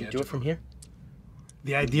gone the You edge do it of from it. here.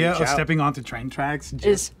 The idea of stepping onto train tracks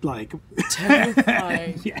just like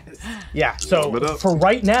terrifying. yes. Yeah. So for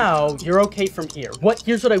right now, you're okay from here.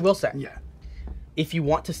 Here's what I will say. Yeah. If you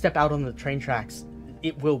want to step out on the train tracks,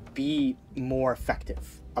 it will be more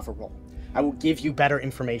effective of a roll. I will give you better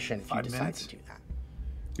information if you decide to do that.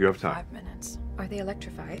 You have time. 5 minutes. Are they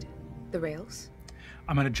electrified? The rails?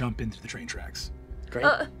 I'm gonna jump into the train tracks. Great.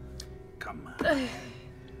 Come on.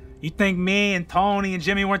 You think me and Tony and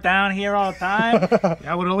Jimmy weren't down here all the time?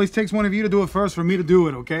 Yeah, well, it always takes one of you to do it first for me to do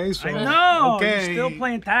it, okay? So, I know. Okay. You're still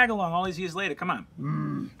playing tag along all these years later. Come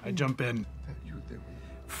on. I jump in.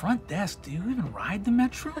 Front desk. Do you even ride the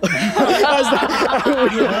metro?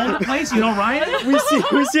 You own the place. You don't ride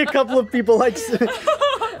it. We see a couple of people like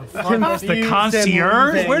The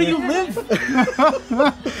concierge. Where do you live?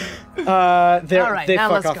 They now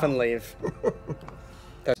fuck let's off go. and leave.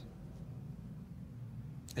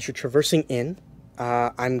 As you're traversing in,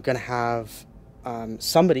 I'm gonna have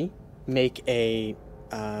somebody make a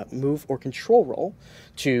move or control roll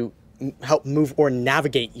to help move or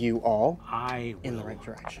navigate you all in the right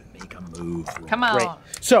direction. Make a move. Come on. Great.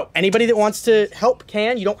 So anybody that wants to help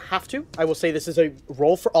can. You don't have to. I will say this is a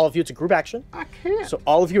roll for all of you. It's a group action. I can't. So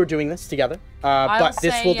all of you are doing this together. But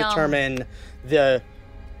this say, will determine the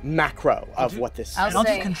macro of what this. I'll And I'll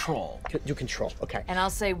do say- control. Do control. Okay. And I'll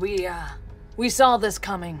say we saw this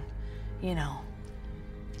coming. You know,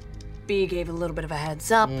 B gave a little bit of a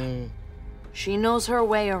heads up. She knows her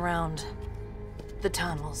way around the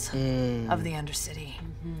tunnels of the Undercity.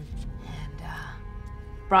 And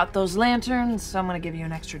brought those lanterns, so I'm gonna give you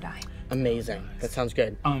an extra die. Amazing. That sounds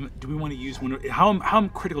good. Do we want to use one? How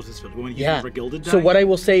critical is this build? Do we want to use one of our gilded die? So what I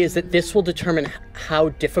will say is that this will determine how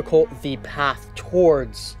difficult the path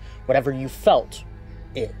towards whatever you felt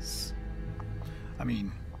is. I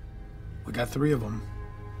mean, we got 3 of them.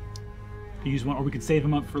 Use one, or we could save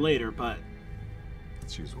them up for later. But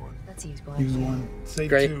Let's use one. Let's use one. Use one. Save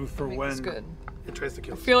Great. 2 for when That's good. it tries to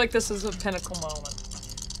kill I feel like this is a pinnacle moment.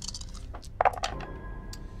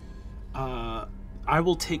 I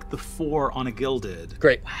will take the 4 on a gilded.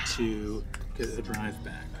 Great. To get the drive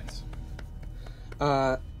back.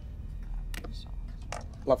 Nice.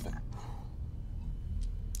 Love that.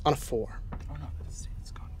 On a 4. Oh no, it's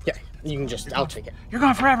gone. Yeah, you can just, I'll take it. You're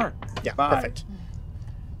gone forever. Yeah, Bye. perfect.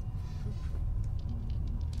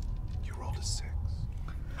 You rolled a 6.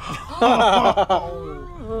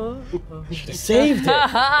 Saved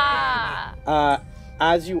it.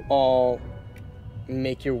 As you all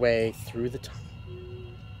make your way through the tunnel,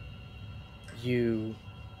 you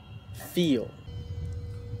feel.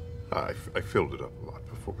 I filled it up a lot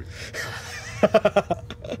before we.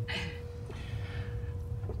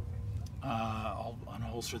 I'll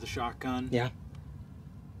unholster the shotgun. Yeah.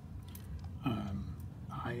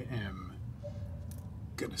 I am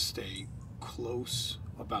gonna stay close,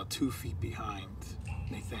 about 2 feet behind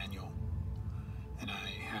Nathaniel, and I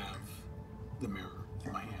have the mirror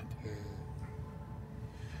in my hand.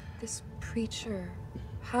 This preacher.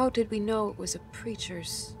 How did we know it was a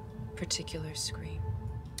preacher's particular scream?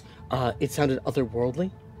 It sounded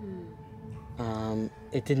otherworldly.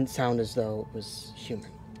 It didn't sound as though it was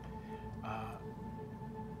human. I'm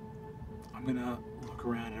gonna look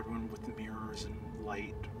around, everyone with the mirrors and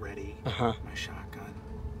light ready. Uh-huh. My shotgun.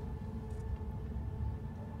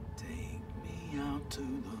 Take me out to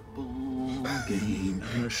the ball game.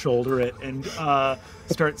 I'm gonna shoulder it and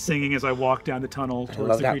start singing as I walk down the tunnel I towards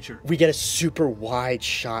love the that. creature. We get a super wide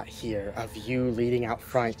shot here of you leading out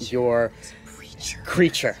front, your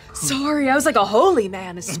creature. Sorry, I was like a holy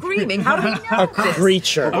man is screaming. How do we know A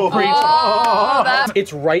creature.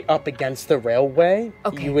 It's right up against the railway.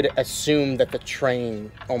 Okay. You would assume that the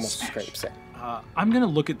train almost scrapes it. I'm gonna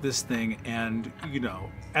look at this thing and,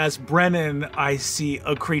 as Brennan, I see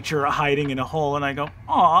a creature hiding in a hole and I go,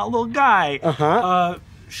 aw, little guy. Uh-huh.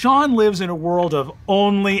 Sean lives in a world of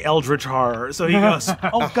only eldritch horror. So he goes,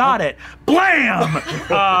 oh, got it. Blam!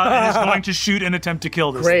 And is going to shoot and attempt to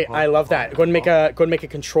kill this Great, thing. I love that. Go and make a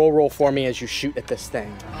control roll for me as you shoot at this thing.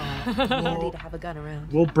 Handy to have a gun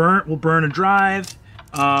around. We'll burn a drive.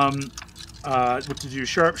 What to do?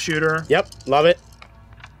 Sharpshooter. Yep, love it.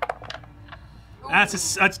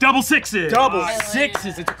 That's double sixes. Double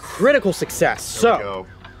sixes. It's a critical success. There we So, go.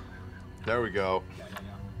 There we go.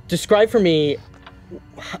 describe for me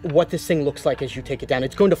what this thing looks like as you take it down.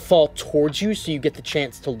 It's going to fall towards you, so you get the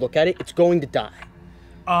chance to look at it. It's going to die.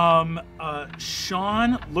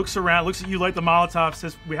 Sean looks around, looks at you, light the Molotov,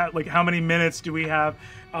 says, "We have how many minutes do we have?"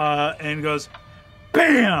 And goes,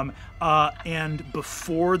 "Bam!" And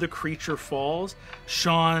before the creature falls,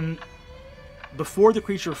 Sean before the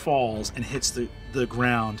creature falls and hits the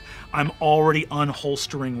ground, I'm already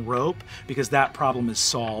unholstering rope because that problem is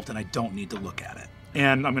solved and I don't need to look at it.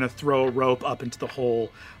 And I'm going to throw a rope up into the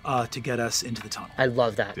hole to get us into the tunnel. I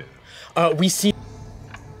love that. We see...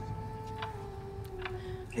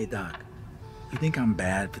 Hey, Doc, you think I'm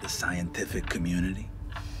bad for the scientific community?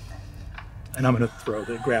 And I'm going to throw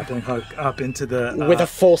the grappling hook up into the... With a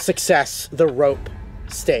full success, the rope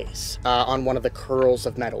stays on one of the curls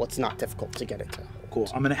of metal. It's not difficult to get it to. Cool.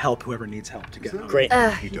 I'm going to help whoever needs help to get it. Great.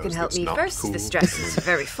 You can help me first. Cool. The stress is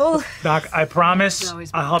very full. Doc, I promise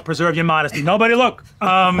I'll help preserve your modesty. Nobody look. And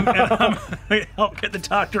I'm gonna help get the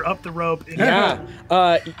doctor up the rope. Yeah.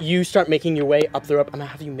 You start making your way up the rope. I'm going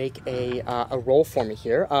to have you make a roll for me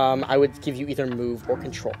here. I would give you either move or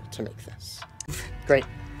control to make this. Great.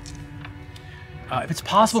 If it's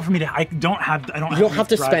possible for me to, I don't have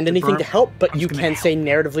to spend anything to help, but you can say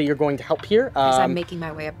narratively you're going to help here. Because I'm making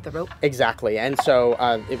my way up the rope. Exactly, and so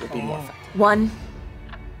it would be more effective. 1.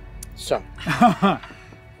 So.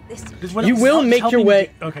 You You will make your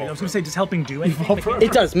way. Okay, I was gonna say, does helping do anything?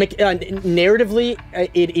 It does. Narratively,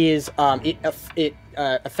 it is. It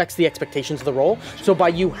affects the expectations of the roll. So by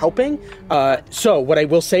you helping, so what I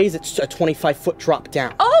will say is it's a 25-foot drop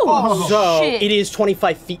down. Oh, So shit. it is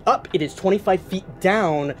 25 feet up. It is 25 feet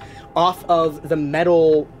down, off of the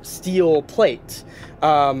metal steel plate.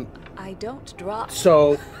 I don't drop.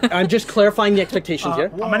 So I'm just clarifying the expectations here.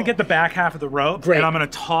 I'm gonna get the back half of the rope, Great. and I'm gonna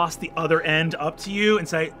toss the other end up to you and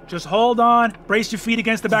say, just hold on, brace your feet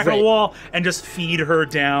against the back of Great. the wall, and just feed her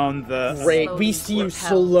down the... Great. Slowly We see you repel.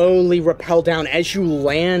 slowly rappel down. As you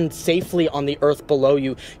land safely on the earth below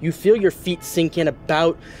you, you feel your feet sink in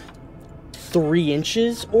about 3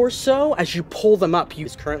 inches or so. As you pull them up, you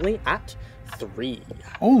is currently at 3.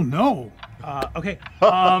 Oh no. Okay.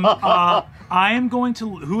 I am going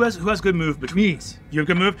to. Who has good move between us? You have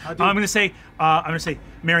good move. I'm gonna say.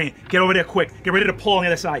 Marion, get over there quick. Get ready to pull on the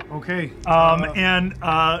other side. Okay.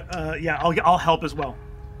 Yeah, I'll help as well.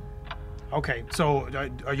 Okay. So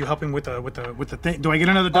are you helping with the thing? Do I get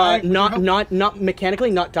another die? Not mechanically,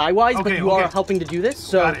 not die-wise, but Okay, you are okay. helping to do this.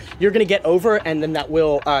 So Got it. you're gonna get over, and then that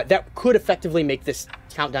will that could effectively make this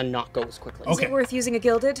countdown not go as quickly. Is it worth using a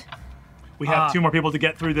gilded? We have 2 more people to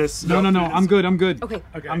get through this. No. I'm good. I'm good. Okay.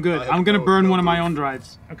 I'm good. I'm gonna burn one of my own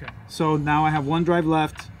drives. Okay. So now I have 1 drive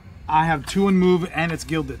left. I have 2 in move, and it's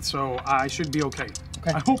gilded, so I should be okay.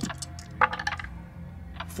 Okay. I hope.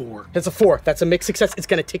 4. That's a 4. That's a mixed success. It's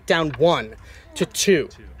gonna tick down 1 to 2.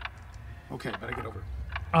 Okay, but I get over.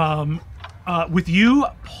 With you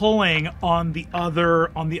pulling on the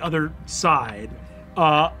other side,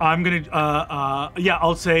 I'm gonna. Yeah,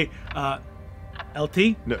 I'll say.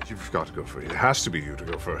 LT? No, you forgot to go first. It has to be you to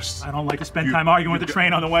go first. I don't like to spend time arguing with the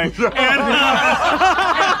train on the way. And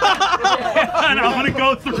I'm gonna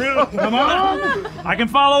go through. Come on! I can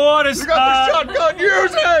follow orders. You got the shotgun,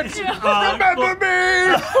 use it! Remember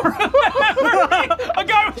me! A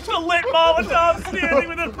guy with a lit Molotov standing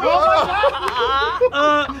with a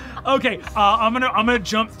okay, I'm gonna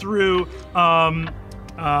jump through. I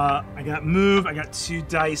got move. I got 2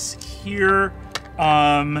 dice here.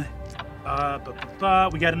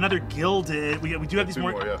 We got another gilded. We do have these 2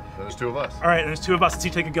 more. more, yeah. There's 2 of us. All right, there's 2 of us. Let's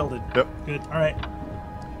see, take a gilded. Yep. Good. All right.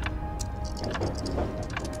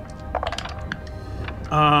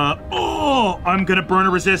 I'm gonna burn a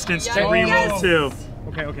resistance to reroll 2.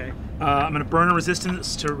 Okay. I'm gonna burn a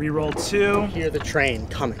resistance to reroll 2. Hear the train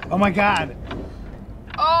coming. Oh my god.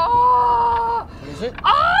 Oh! Is it?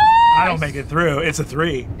 I don't make it through. It's a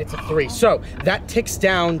 3. It's a 3. So that ticks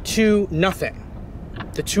down to nothing.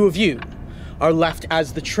 The 2 of you are left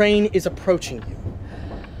as the train is approaching you.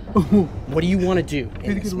 What do you want to do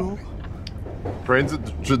in this moment?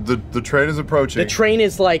 The train is approaching. The train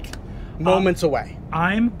is like moments away.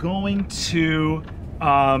 I'm going to.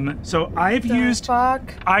 So I've used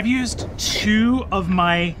 2 of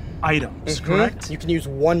my items. Correct. You can use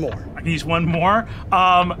 1 more. I can use 1 more.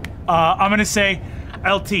 I'm gonna say,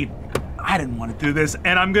 LT, I didn't want to do this,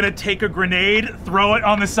 and I'm gonna take a grenade, throw it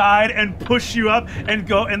on the side, and push you up, and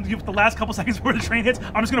go. And the last couple seconds before the train hits,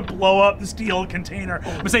 I'm just gonna blow up the steel container.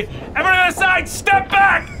 I'm gonna say, everyone on the side, step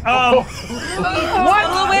back! What?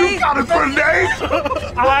 You got a grenade?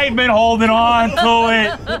 I've been holding on to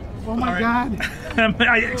it. Oh my god.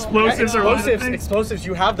 Explosives are one of the things. Explosives.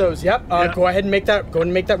 You have those. Yep. Go ahead and make that. Go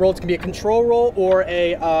and make that roll. It's gonna be a control roll or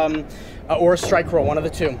a strike roll. One of the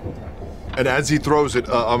 2. And as he throws it,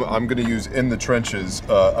 I'm going to use in the trenches.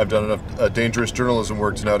 I've done enough dangerous journalism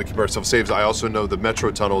work to know how to keep ourselves safe. I also know the metro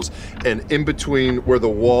tunnels, and in between where the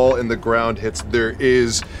wall and the ground hits, there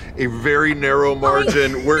is a very narrow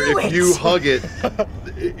margin where if you hug it,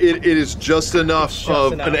 it is just enough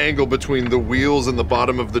of an angle between the wheels and the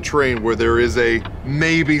bottom of the train where there is a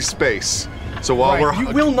maybe space. So while we're you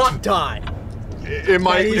will not die. It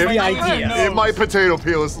might potato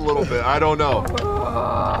peel us a little bit. I don't know.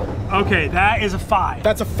 Okay, that is a 5.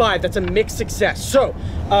 That's a 5. That's a mixed success. So,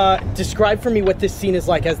 describe for me what this scene is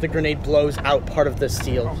like as the grenade blows out part of the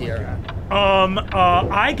steel here.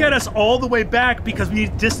 I get us all the way back because we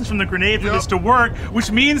need distance from the grenade for this to work,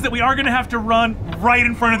 which means that we are gonna have to run right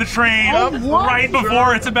in front of the train, right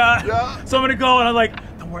before it's about. So I'm gonna go, and I'm like,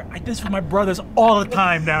 don't worry, I do this with my brothers all the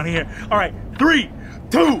time down here. All right, 3,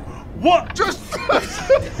 2, 1, just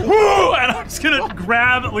woo! And I'm just gonna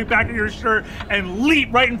grab the back of your shirt and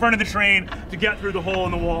leap right in front of the train to get through the hole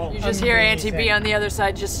in the wall. You just hear Auntie B on the other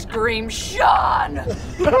side just scream, Sean!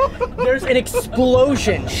 There's an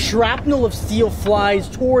explosion. Shrapnel of steel flies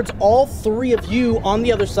towards all 3 of you on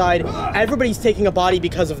the other side. Everybody's taking a body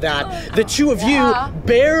because of that. The 2 of you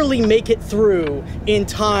barely make it through in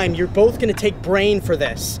time. You're both gonna take brain for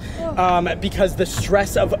this because the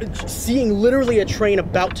stress of seeing literally a train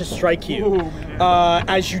about to strike you,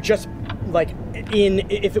 as you just, like,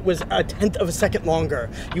 if it was a 10th of a second longer,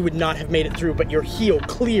 you would not have made it through, but your heel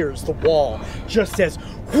clears the wall just as,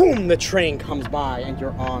 whoom, the train comes by and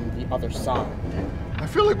you're on the other side. I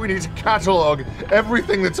feel like we need to catalog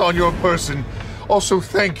everything that's on your person. Also,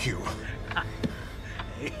 thank you.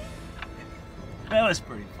 That was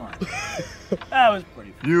pretty fun. That was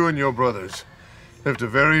pretty fun. You and your brothers lived a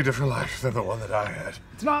very different life than the one that I had.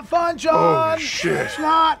 It's not fun, John. Oh, shit. It's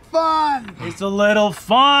not fun. It's a little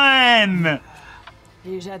fun.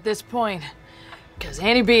 At this point, because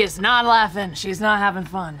Annie B is not laughing, she's not having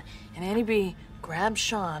fun. And Annie B grabs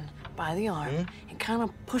Sean by the arm and kind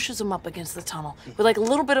of pushes him up against the tunnel with like a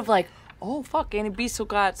little bit of like, oh fuck, Annie B still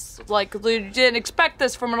got, like, you didn't expect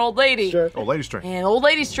this from an old lady. Sure. Old lady strength. And old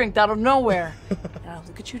lady strength out of nowhere. And I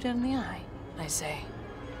look at you down in the eye and I say,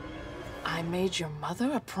 I made your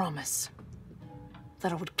mother a promise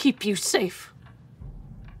that I would keep you safe.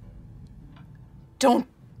 Don't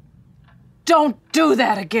do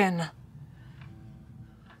that again.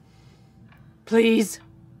 Please.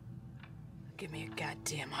 Give me a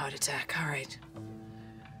goddamn heart attack, all right.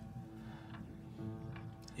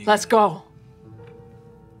 Let's go.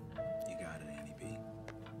 You got it, Annie B.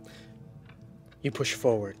 You push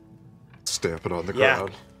forward. Stamp it on the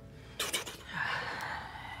ground.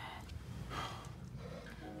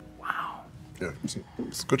 Wow. Yeah,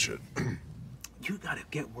 it's good shit. You gotta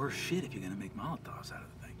get worse shit if you're gonna make Molotovs out of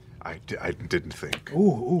the thing. I didn't think.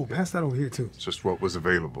 Ooh, pass that over here too. It's just what was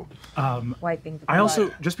available. Wiping the I also,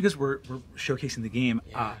 blood. just because we're showcasing the game,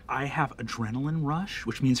 I have Adrenaline Rush,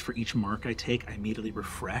 which means for each mark I take, I immediately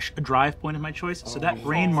refresh a drive point of my choice. So that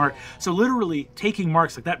brain mark, so literally taking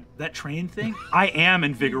marks like that train thing, I am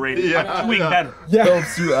invigorated. I'm doing better.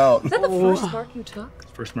 Helps you out. Is that the first mark you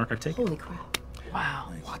took? First mark I've taken. Holy crap. Wow.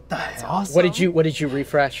 What the hell? Awesome. What did you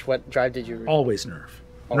refresh? What drive did you refresh? Always nerve.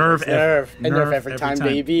 Nerve every time,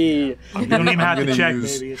 baby. You don't even have to gonna check,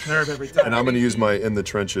 use- baby. It's nerve every time. And I'm going to use my in the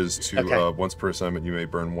trenches to, Okay. once per assignment, you may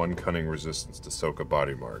burn 1 cunning resistance to soak a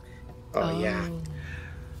body mark. Oh, yeah.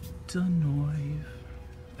 Denoive.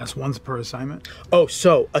 That's once per assignment. Oh,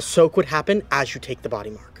 so a soak would happen as you take the body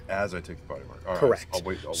mark. As I take the body mark. All right, Correct. I'll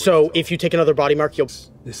wait So until- if you take another body mark, you'll...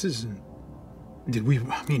 This isn't.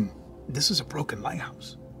 This is a broken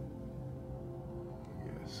lighthouse.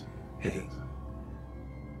 Yes. Hey,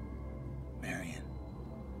 Marion,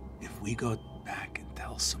 if we go back and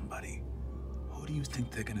tell somebody, who do you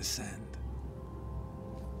think they're gonna send?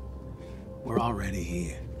 We're already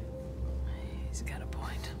here. He's got a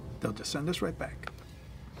point. They'll just send us right back.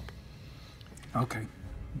 Okay.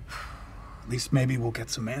 At least maybe we'll get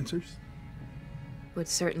some answers. Would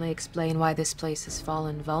certainly explain why this place has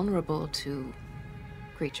fallen vulnerable to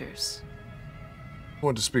creatures. I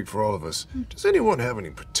want to speak for all of us. Does anyone have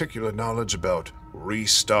any particular knowledge about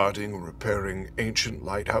restarting or repairing ancient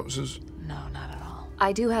lighthouses? No, not at all.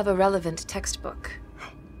 I do have a relevant textbook.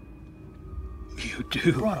 You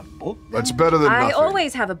do? Brought a book. That's better than I nothing.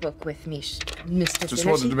 always have a book with me, Mr. Just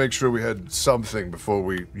wanted to Finnerty. make sure we had something before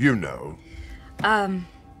we,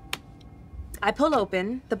 I pull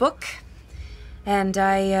open the book, and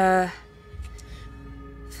I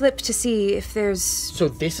flip to see if there's... So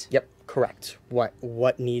this... Yep, correct.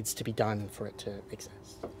 What needs to be done for it to exist?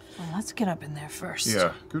 Well, let's get up in there first.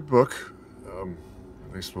 Yeah, good book.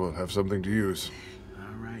 At least we'll have something to use.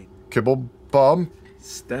 All right. Kibble bomb?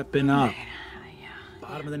 Stepping up.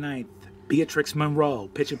 Bottom of the ninth. Beatrix Monroe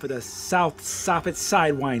pitching for the South Soffit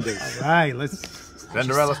Sidewinders. All right, let's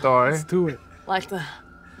Cinderella story. do it. Like the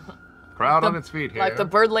Crowd on its feet here. like the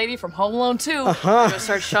bird lady from Home Alone 2. Uh-huh. I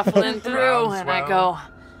start shuffling through, and I go,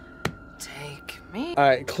 take me.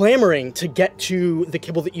 Clamoring to get to the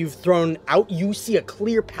kibble that you've thrown out, you see a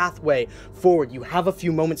clear pathway forward. You have a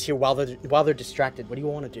few moments here while they're distracted. What do you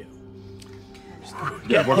want to do?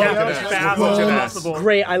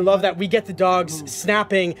 Great, I love that. We get the dogs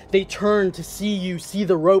snapping. They turn to see you, see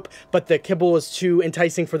the rope, but the kibble is too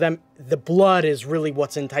enticing for them. The blood is really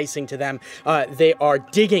what's enticing to them. They are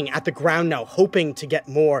digging at the ground now, hoping to get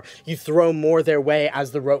more. You throw more their way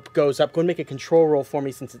as the rope goes up. Go and make a control roll for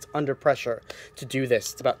me since it's under pressure to do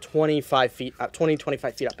this. It's about 25 feet up in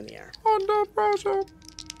the air. Under pressure.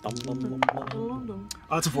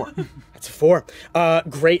 That's a 4. That's a 4.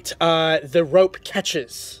 Great. The rope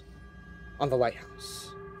catches on the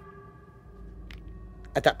lighthouse.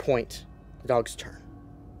 At that point, the dogs turn.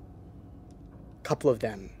 A couple of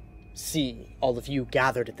them see all of you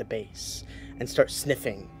gathered at the base and start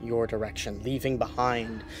sniffing your direction, leaving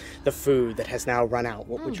behind the food that has now run out.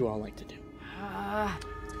 What would you all like to do?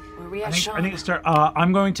 Where we at, I Sean? think start.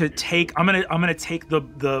 I'm gonna take the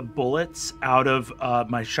bullets out of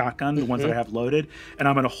my shotgun, the ones that I have loaded, and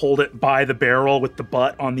I'm gonna hold it by the barrel with the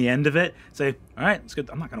butt on the end of it. Say, all right, it's good.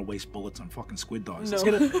 I'm not gonna waste bullets on fucking squid dogs. Let's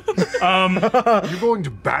get it. You're going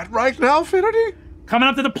to bat right now, Finnerty? Coming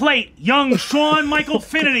up to the plate, young Sean Michael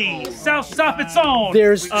Finnerty, South Soffit's own.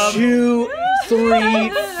 There's 2,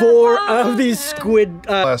 3, 4 of these squid.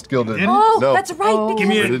 Last gilded. Oh, no. that's right. Give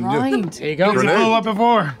me a Right. There you go. Grenade. Blow up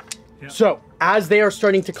before. So, as they are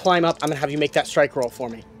starting to climb up, I'm going to have you make that strike roll for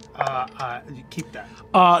me. You keep that.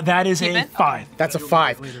 That is Keep a it? 5. That's a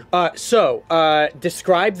 5.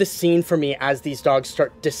 Describe the scene for me as these dogs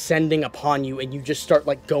start descending upon you and you just start,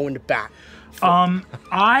 like, going to bat.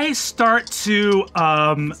 I start to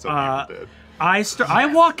I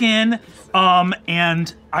walk in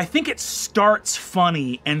and I think it starts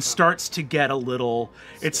funny and starts to get a little,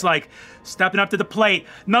 it's like stepping up to the plate,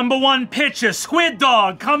 number 1 pitcher, Squid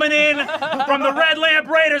Dog coming in from the Red Lamp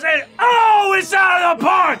Raiders, and oh, it's out of the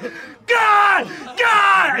park! God!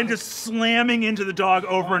 And just slamming into the dog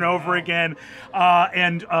over and over again,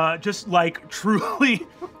 and just like truly,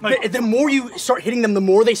 like The more you start hitting them, the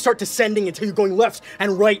more they start descending until you're going left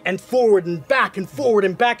and right and forward and back and forward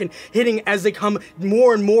and back and hitting as they come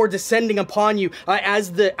more and more descending upon you.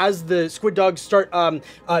 As the squid dogs start,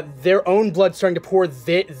 their own blood starting to pour,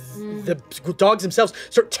 the dogs themselves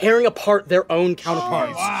start tearing apart their own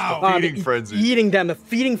counterparts. Feeding frenzy. Eating them, a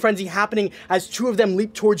feeding frenzy happening as 2 of them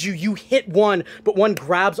leap towards you. You hit one, but one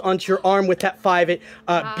grabs onto your arm with that 5. It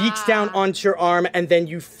beaks down onto your arm, and then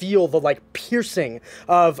you feel the like piercing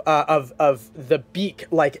of the beak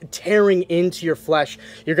like tearing into your flesh.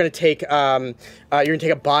 You're gonna take a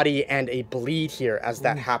body and a bleed here as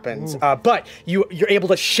that happens. But you're able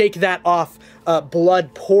to shake that off.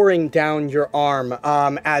 Blood pouring down your arm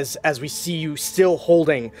as we see you still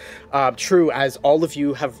holding true as all of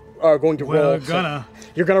you are going to roll.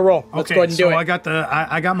 You're gonna roll. Let's go ahead and do it.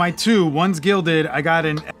 I got my 2. One's gilded. I got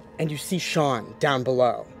an. And you see Sean down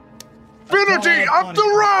below. Finnerty, up the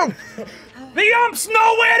rope! the ump's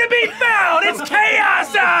nowhere to be found. It's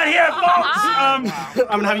chaos out here, folks.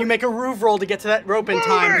 I'm gonna have you make a roof roll to get to that rope in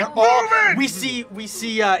time. We see.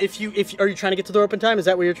 If you are you trying to get to the rope in time? Is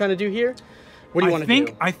that what you're trying to do here? What do you want to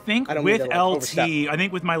do? I think I don't mean with to, like, LT, overstep. I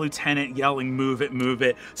think with my lieutenant yelling, move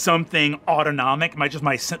it, something autonomic, my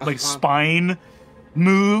spine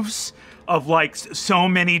moves of like so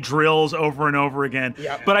many drills over and over again.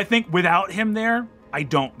 Yep. But I think without him there, I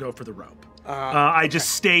don't go for the rope. I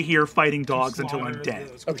just stay here fighting dogs until I'm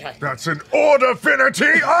dead. Okay. That's an order,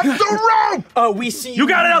 Finnerty! Up the rope! We see You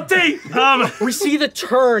got it, LT! We see the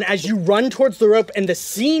turn as you run towards the rope, and the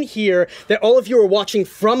scene here that all of you are watching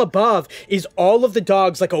from above is all of the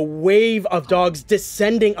dogs, like a wave of dogs,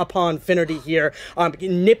 descending upon Finnerty here,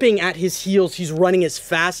 nipping at his heels. He's running as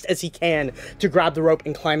fast as he can to grab the rope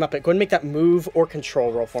and climb up it. Go ahead and make that move or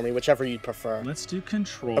control roll for me, whichever you'd prefer. Let's do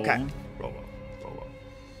control. Okay. Roll up.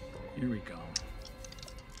 Here we go.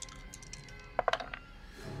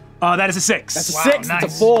 That is a 6. That's a Wow, 6. Nice.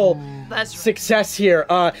 It's a full That's success here.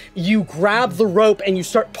 You grab the rope and you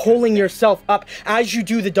start pulling yourself up. As you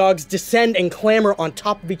do, the dogs descend and clamber on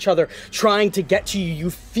top of each other, trying to get to you. You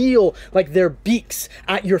feel like their beaks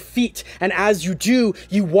at your feet. And as you do,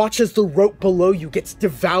 you watch as the rope below you gets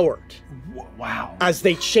devoured. Wow. As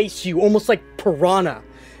they chase you, almost like piranha.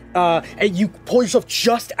 And you pull yourself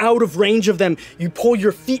just out of range of them. You pull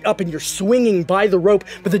your feet up and you're swinging by the rope,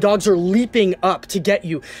 but the dogs are leaping up to get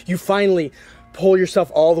you. You finally pull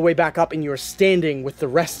yourself all the way back up, and you are standing with the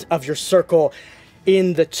rest of your circle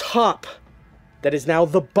in the top that is now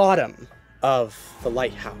the bottom of the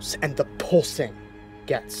lighthouse, and the pulsing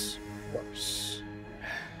gets worse.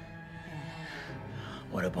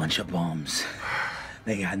 What a bunch of bums.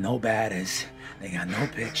 They got no batters. They got no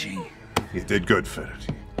pitching. You did good,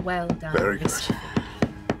 Finnerty. Well done. Very good.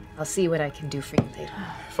 I'll see what I can do for you later.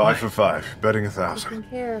 5 for 5. Betting 1,000. Taking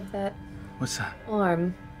care of that What's that?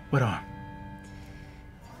 arm. What arm?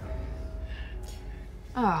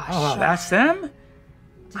 Oh, Oh, that's them?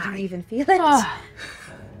 Did you even feel it? That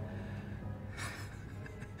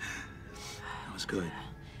was good.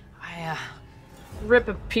 I rip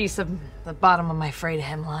a piece of the bottom of my frayed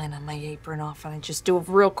hemline on my apron off, and I just do a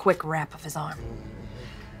real quick wrap of his arm.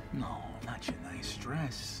 No, not your nice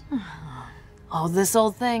dress. Oh, this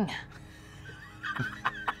old thing.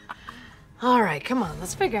 All right, come on,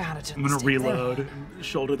 let's figure out how to do I'm this gonna damn thing. reload,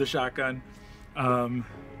 shoulder the shotgun. All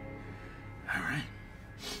right.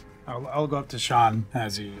 I'll go up to Sean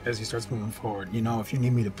as he starts moving forward. You know, if you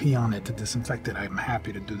need me to pee on it to disinfect it, I'm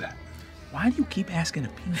happy to do that. Why do you keep asking to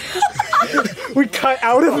pee? We cut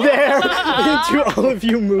out of there into all of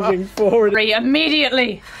you moving forward.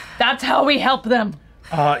 Immediately! That's how we help them.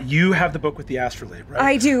 You have the book with the astrolabe, right?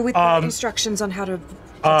 I do, with the instructions on how to...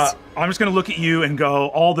 I'm just gonna look at you and go,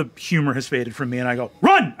 all the humor has faded from me, and I go,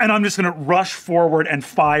 run! And I'm just gonna rush forward and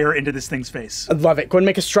fire into this thing's face. I love it. Go ahead and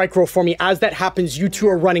make a strike roll for me. As that happens, you two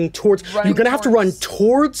are running towards... You're gonna have to run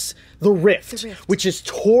towards the rift, which is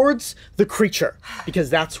towards the creature,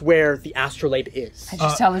 because that's where the astrolabe is. I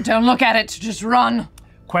just tell her, don't look at it, just run.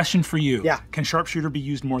 Question for you. Yeah. Can sharpshooter be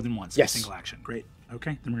used more than once? Yes. In a single action. Great.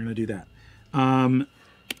 Okay, then we're gonna do that.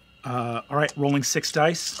 All right, rolling 6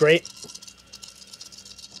 dice. Great.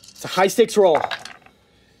 It's a high stakes roll.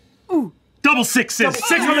 Double sixes.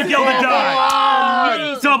 6 on the gilded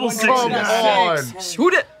die. Double sixes.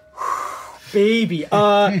 Shoot it. Baby.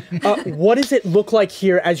 What does it look like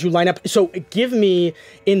here as you line up? So give me,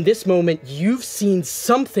 in this moment, you've seen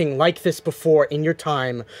something like this before in your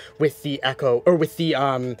time with the Echo, or with the,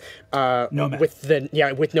 Nomad.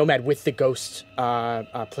 with Nomad, with the Ghost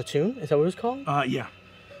platoon? Is that what it was called? Yeah.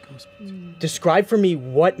 Describe for me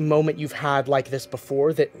what moment you've had like this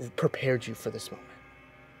before that prepared you for this moment.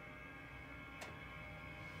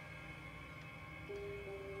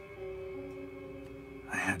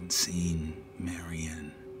 I hadn't seen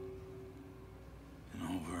Marion in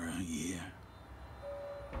over a year.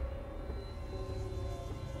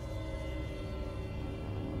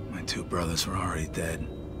 My 2 brothers were already dead,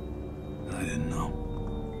 and I didn't know.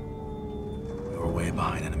 We were way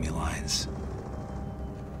behind enemy lines.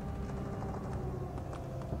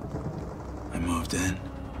 I moved in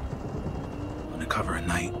under cover at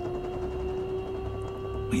night.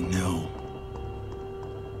 We knew.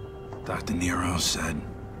 Dr. Nero said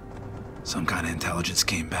some kind of intelligence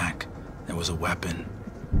came back. There was a weapon.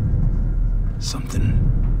 Something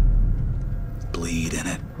bleed in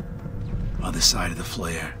it. Other side of the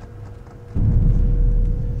flare.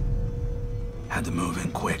 Had to move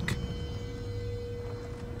in quick.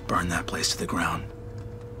 Burn that place to the ground.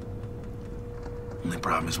 Only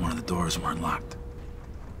problem is one of the doors weren't locked.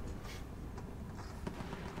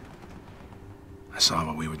 I saw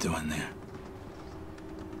what we were doing there.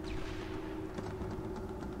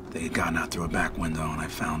 They had gotten out through a back window and I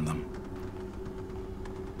found them.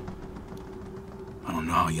 I don't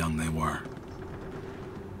know how young they were,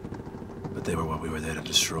 but they were what we were there to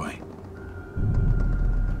destroy.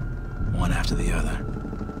 One after the other.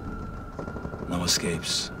 No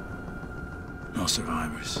escapes. No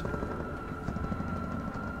survivors.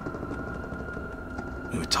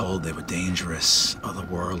 We were told they were dangerous,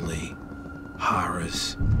 otherworldly,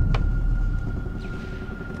 horrors.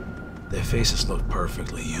 Their faces looked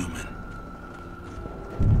perfectly human.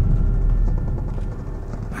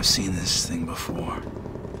 I've seen this thing before.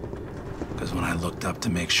 Because when I looked up to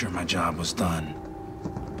make sure my job was done,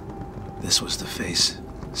 this was the face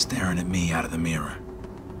staring at me out of the mirror.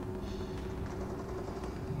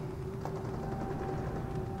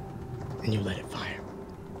 And you let it fire.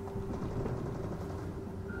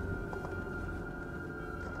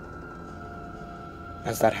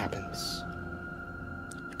 As that happens,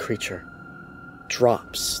 the creature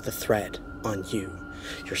drops the thread on you.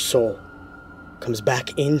 Your soul comes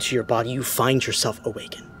back into your body. You find yourself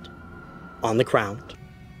awakened on the ground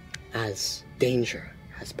as danger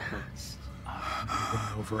has passed.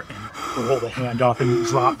 Over and roll the hand off and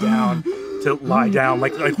drop down to lie down,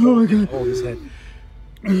 like hold his head.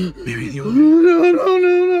 Maybe you.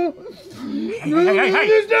 No. Hey.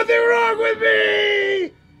 There's nothing wrong with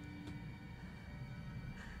me!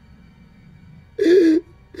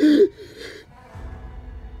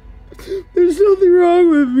 nothing wrong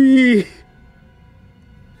with me.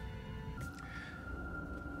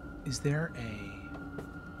 Is there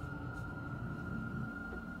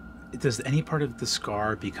does any part of the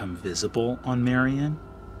scar become visible on Marion?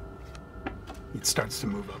 It starts to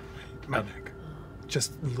move up my neck.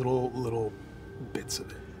 Just little bits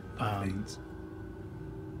of it.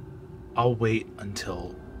 I'll wait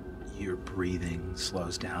until your breathing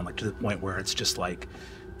slows down, like to the point where it's just like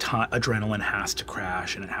adrenaline has to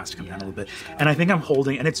crash and it has to come down a little bit. And I think I'm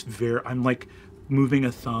holding, and I'm like moving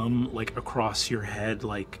a thumb like across your head,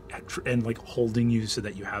 like and like holding you so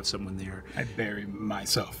that you have someone there. I bury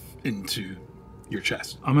myself into your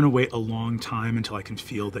chest. I'm gonna wait a long time until I can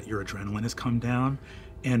feel that your adrenaline has come down.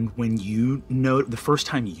 And when you know, the first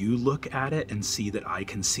time you look at it and see that I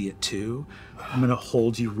can see it too, I'm gonna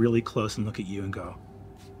hold you really close and look at you and go,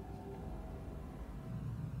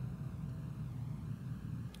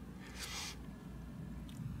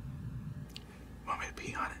 want me to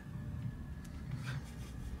pee on it?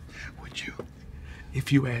 Would you?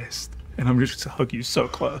 If you asked. And I'm just gonna hug you so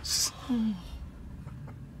close.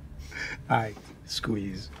 I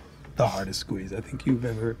squeeze the hardest squeeze I think you've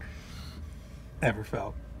ever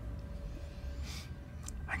felt.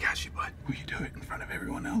 I got you, bud. Will you do it in front of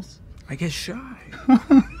everyone else? I get shy.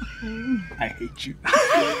 I hate you. But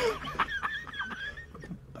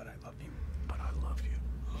I love you. But I love you.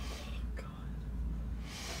 Oh, God.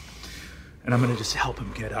 And I'm gonna just help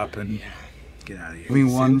him get up and get out of here.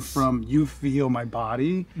 Moving one from you feel my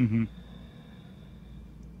body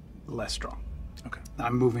less strong. Okay.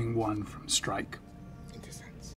 I'm moving one from strike.